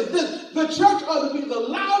this place. The church ought to be the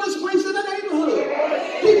loudest place in the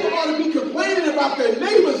neighborhood. People ought to be complaining about their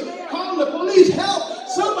neighbors, calling the police, help.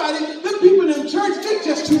 Somebody, the people in church, it's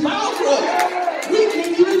just too loud for us. We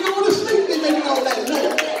can't even go to sleep. They making all that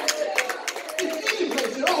noise. It's any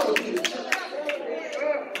place, it ought to be the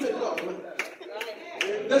church. Good God,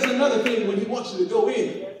 man. There's another thing when he wants you to go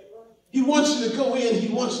in. He wants you to go in. He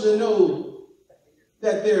wants you to know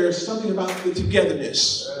that there's something about the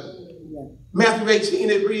togetherness. Matthew 18,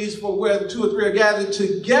 it reads, for where 2 or 3 are gathered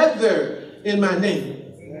together in my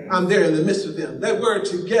name, I'm there in the midst of them. That word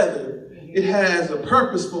together, it has a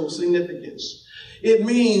purposeful significance. It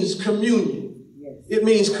means communion. It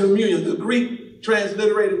means communion. The Greek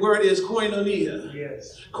transliterated word is koinonia.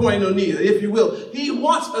 Yes. Koinonia, if you will. He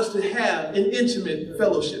wants us to have an intimate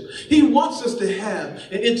fellowship. He wants us to have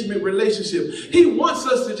an intimate relationship. He wants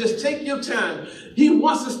us to just take your time. He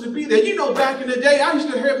wants us to be there. You know, back in the day, I used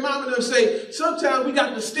to hear Mom and them say, sometimes we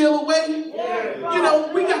got to steal away. You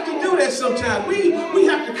know, we got to do that sometimes. We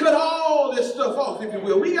have to cut all this stuff off, if you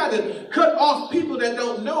will. We got to cut off people that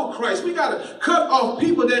don't know Christ. We got to cut off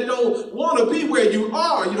people that don't want to be where you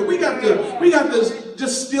are. You know, we got to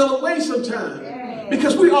just steal away sometimes.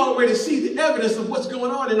 Because we already see the evidence of what's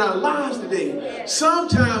going on in our lives today.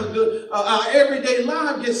 Sometimes our everyday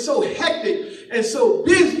life gets so hectic and so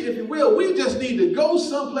busy, if you will. We just need to go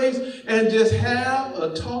someplace and just have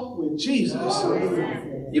a talk with Jesus.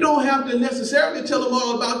 You don't have to necessarily tell him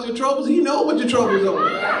all about your troubles. He knows what your troubles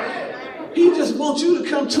are. He just wants you to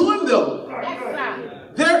come to him, though.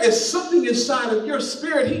 There is something inside of your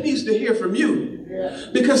spirit he needs to hear from you.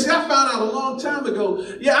 Because see, I found out a long time ago,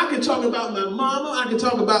 I can talk about my mama, I can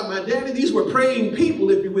talk about my daddy. These were praying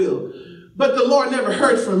people, if you will. But the Lord never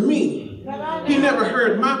heard from me. He never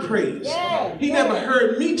heard my praise. He never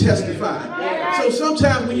heard me testify. So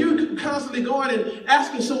sometimes when you're constantly going and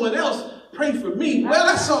asking someone else, pray for me, well,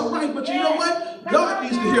 that's all right. But you know what? God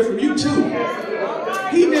needs to hear from you too.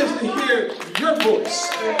 He needs to hear your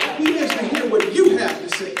voice. He needs to hear what you have to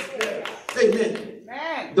say. Amen.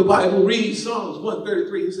 The Bible reads Psalms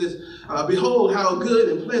 133. It says, behold how good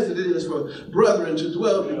and pleasant it is for brethren to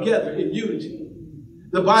dwell together in unity.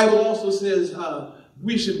 The Bible also says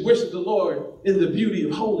we should worship the Lord in the beauty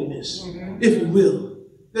of holiness, if you will.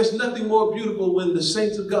 There's nothing more beautiful when the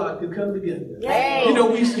saints of God can come together. Yeah. You know,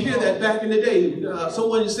 we used to hear that back in the day.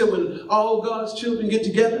 Someone said when all God's children get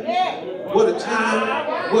together. What a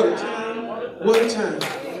time, what a time, what a time.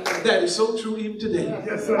 That is so true even today.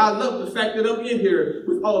 Yes, I love the fact that I'm in here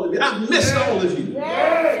with all of you. I've missed all of you.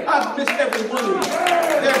 I've missed every one of you.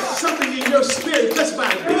 There's something in your spirit just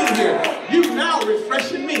by being here. You now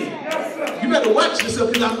refreshing me. You better watch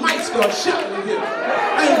yourself because I might start shouting in here.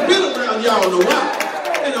 I ain't been around y'all in a while.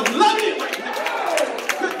 And I'm loving it right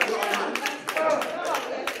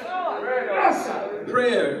now.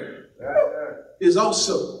 Prayer is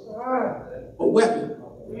also a weapon.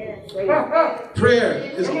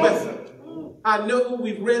 Prayer is a weapon. I know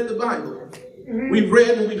we've read the Bible. We've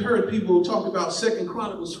read and we've heard people talk about 2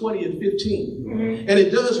 Chronicles 20 and 15. And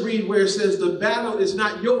it does read where it says the battle is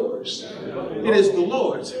not yours. It is the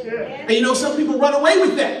Lord's. And you know, some people run away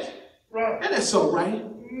with that. And that's all right.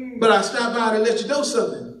 But I stop by to let you know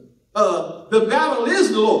something. The battle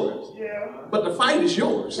is the Lord's. But the fight is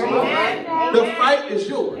yours. The fight is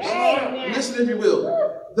yours. Listen if you will.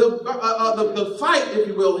 The fight, if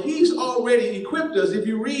you will, he's already equipped us. If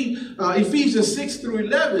you read Ephesians 6 through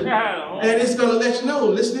 11, and it's going to let you know,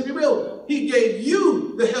 listen if you will, he gave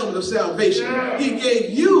you the helmet of salvation. He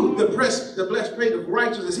gave you the breastplate of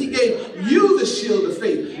righteousness. He gave you the shield of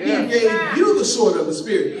faith. He gave you the sword of the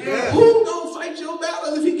Spirit. Who gonna fight your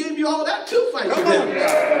battle if he gave you all that to fight your battle?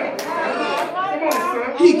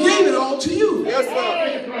 He gave it all to you.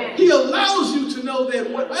 He allows you to know that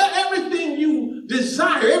everything you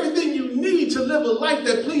desire, everything you need to live a life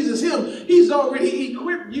that pleases him, he's already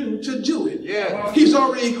equipped you to do it. He's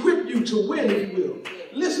already equipped you to win, if you will.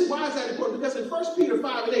 Listen, why is that important? Because in 1 Peter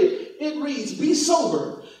 5 and 8, it reads, be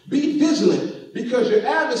sober, be vigilant, because your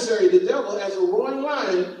adversary, the devil, as a roaring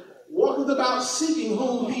lion, walketh about seeking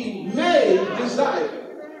whom he may desire.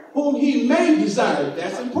 Whom he may desire.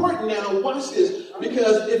 That's important now. Watch this.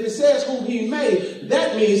 Because if it says whom he may,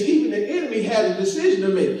 that means even the enemy has a decision to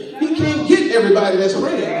make. He can't get everybody that's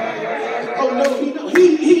praying. Oh no, he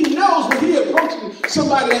knows when he approaches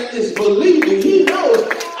somebody that is believing. He knows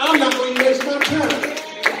I'm not going to waste my time.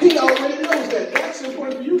 He already knows that. That's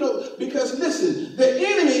important for you to know. Because listen, the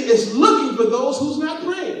enemy is looking for those who's not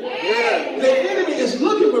praying. The enemy is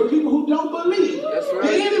looking for people who don't believe.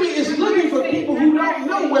 The enemy is looking for people who don't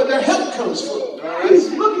know where their help comes from. He's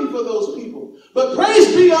looking for those people. But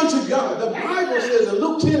praise be unto God. The Bible says in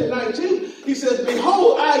Luke 10 and 19, he says,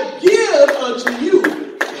 behold, I give unto you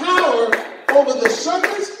power over the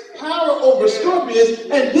serpents, power over scorpions,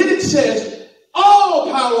 and then it says,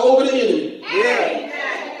 all power over the enemy.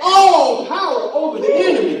 All power over the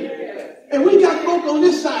enemy. And we got folk on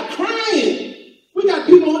this side crying. We got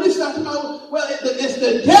people on this side talking about, well, it's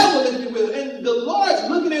the devil, if you will. And the Lord's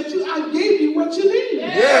looking at you. I gave you what you need.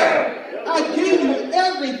 I gave you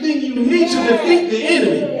everything you need to defeat the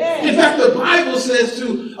enemy. In fact, the Bible says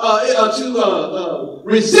to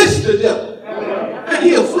resist the devil, and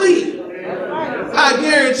he'll flee. I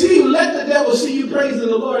guarantee you, let the devil see you praising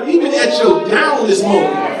the Lord, even at your downest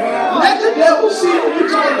moment. Let the devil see when you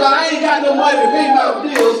talking about, I ain't got no money to pay my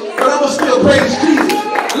bills, but I'm going to still praise Jesus.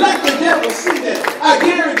 Let the devil see that. I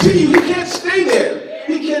guarantee you, he can't stay there.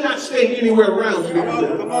 He cannot stay anywhere around you.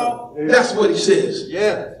 That's what he says.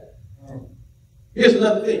 Here's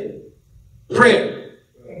another thing. Prayer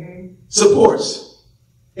supports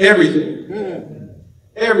everything.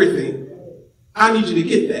 Everything. I need you to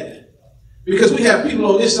get that. Because we have people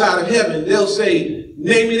on this side of heaven, they'll say,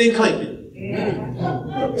 name it and claim it.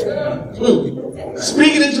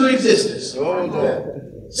 Speak it into existence.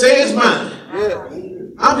 Say it's mine.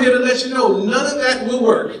 I'm here to let you know none of that will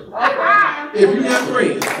work if you're not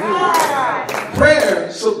praying.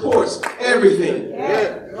 Prayer supports everything.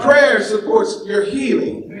 Prayer supports your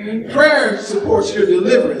healing. Prayer supports your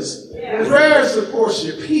deliverance. Prayer supports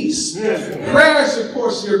your peace. Prayer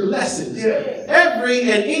supports your blessings. Every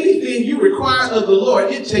and anything you require of the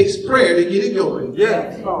Lord, it takes prayer to get it going.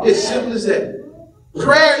 It's simple as that.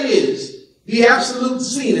 Prayer is the absolute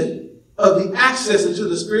zenith of the access into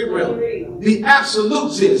the spirit realm. The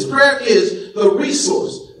absolute zenith. Prayer is the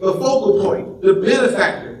resource, the focal point, the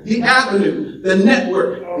benefactor, the avenue, the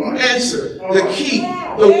network, the answer, the key,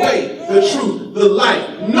 the way, the truth, the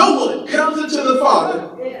life. No one comes into the Father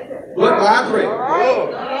but by prayer.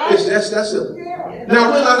 That's simple. Now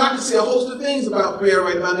I realize I can say a host of things about prayer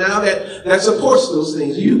right about now that supports those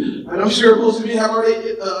things. And I'm sure most of you have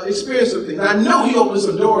already experienced some things. I know he opens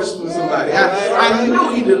some doors for somebody. I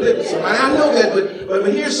know he delivers somebody. I know that,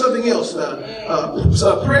 but here's something else.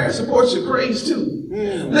 Prayer supports your praise too.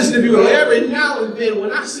 Listen, if you will, every now and then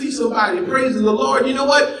when I see somebody praising the Lord, you know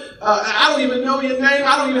what? I don't even know your name.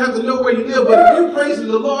 I don't even have to know where you live. But if you're praising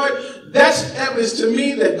the Lord, that's evidence to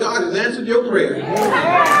me that God has answered your prayer.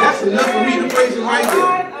 That's enough for me to praise him right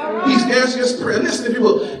there. He's answered your prayer. Listen, if you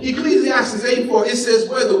will, Ecclesiastes 8:4, it says,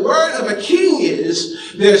 where the word of a king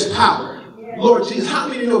is, there's power. Lord Jesus, how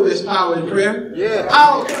many know there's power in prayer? Yeah.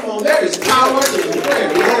 Oh, come on, there is power in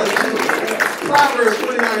prayer. Proverbs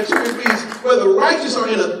 29:2 reads, where the righteous are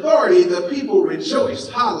in authority, the people rejoice.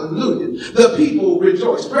 Hallelujah. The people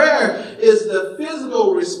rejoice. Prayer is the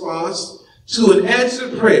physical response to an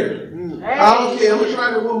answered prayer. Okay, I'm going to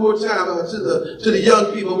try it one more time to the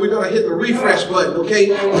young people. We're going to hit the refresh button,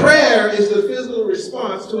 okay? Prayer is the physical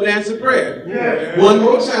response to an answered prayer. Yeah. One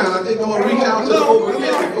more time. I think I'm going to reach out to the over 50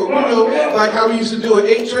 folks. You know, like how we used to do an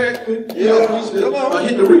 8-track. You know, we used to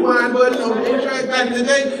hit the rewind button on the 8-track back in the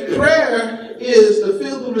day. Prayer is the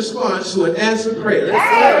physical response to an answered prayer.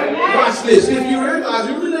 Watch this. If you realize,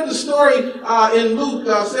 you remember the story in Luke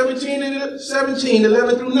 17,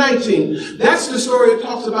 11 through 19. That's the story that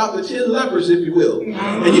talks about the 10 lepers, if you will.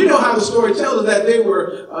 And you know how the story tells us that there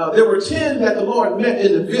were 10 that the Lord met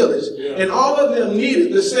in the village. And all of them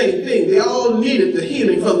needed the same thing. They all needed the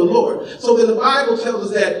healing from the Lord. So then the Bible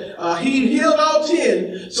tells us that he healed all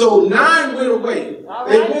 10. So 9 went away.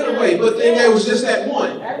 They went away. But then there was just that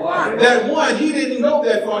one. That one, he didn't go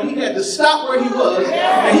that far. He had to stop where he was.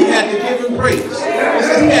 And he had to give him praise. It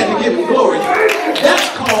says he had to give him glory. That's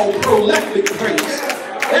called proleptic praise.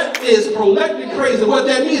 That is proleptic praise. And what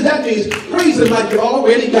that means praise him like you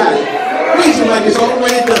already got it. Praise him like it's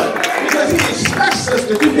already done. Because he expects us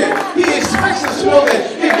to do that. He expects us to know that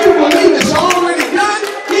if you believe it's already done,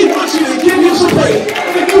 he wants you to give him some praise.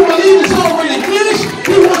 If you believe it's already finished,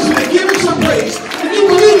 he wants you to give him some praise. If you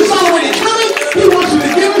believe it's already coming, he wants you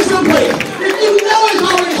to give him some praise. If you know it's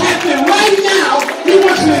already happening right now, he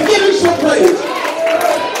wants you to give him some praise.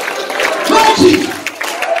 Lord Jesus.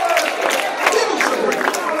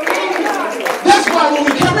 When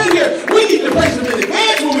we come in here, we need to praise him in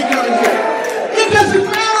advance when we come in here. It doesn't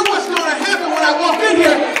matter what's going to happen when I walk in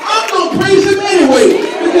here. I'm going to praise him anyway.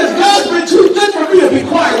 Because God's been too good for me to be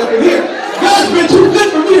quiet up in here. God's been too good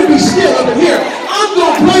for me to be still up in here. I'm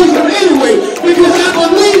going to praise him anyway. Because I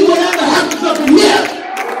believe whatever happens up in here,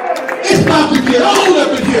 it's about to get on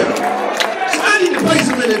up in here. So I need to praise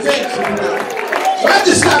him in advance. So I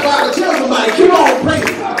just stop by to tell somebody, keep on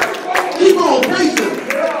praising. Keep on praising.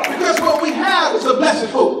 Because what we have is a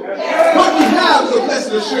blessed hope. What we have is a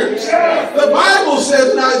blessed assurance. The Bible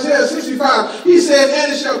says in Isaiah 65, he says,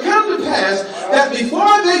 and it shall come to pass that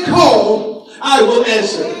before they call, I will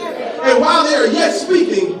answer. And while they are yet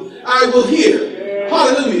speaking, I will hear.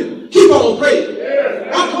 Hallelujah. Keep on praying.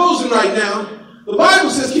 I'm closing right now. The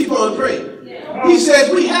Bible says keep on praying. He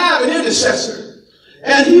says we have an intercessor,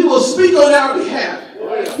 and he will speak on our behalf.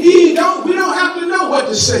 We don't have to know what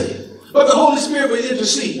to say. But the Holy Spirit will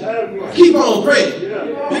intercede. Keep on praying.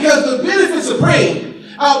 Because the benefits of praying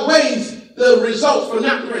outweighs the results for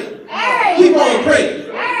not praying. Keep on praying.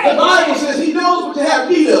 The Bible says he knows what to have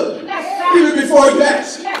need of even before you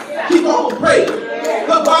ask. Keep on praying.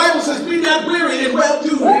 The Bible says be not weary in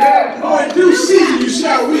well-doing, for in due season you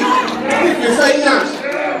shall reap if you faint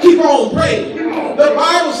not. Keep on praying. The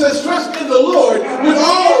Bible says trust in the Lord with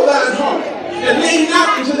all thine heart. And lean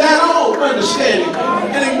not into that own understanding.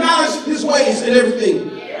 And acknowledge his ways in everything.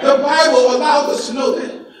 The Bible allows us to know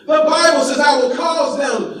that. The Bible says, I will cause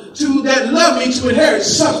them that love me to inherit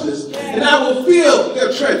substance. And I will fill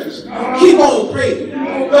their treasures. Keep on praying.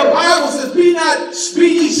 The Bible says, be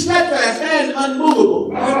ye steadfast and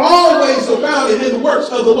unmovable. Always abounding in the works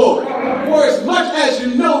of the Lord. For as much as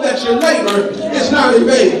you know that your labor is not in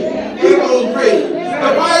vain. Keep on praying.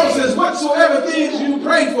 The Bible says, whatsoever things you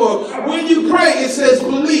pray for, when you pray, it says,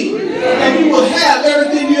 believe, and you will have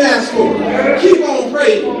everything you ask for. Keep on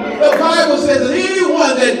praying. The Bible says that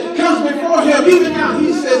anyone that comes before him, even now,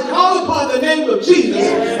 he says, call upon the name of Jesus,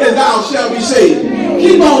 and thou shalt be saved.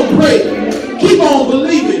 Keep on praying. Keep on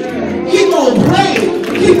believing. Keep on praying.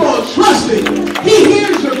 Keep on trusting. He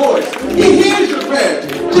hears your voice. He hears your prayer.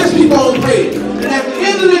 Just keep on praying. And at the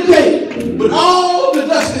end of the day, when all the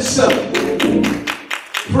dust is settled,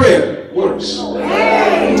 prayer works.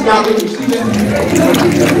 Now, can you see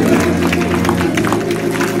that?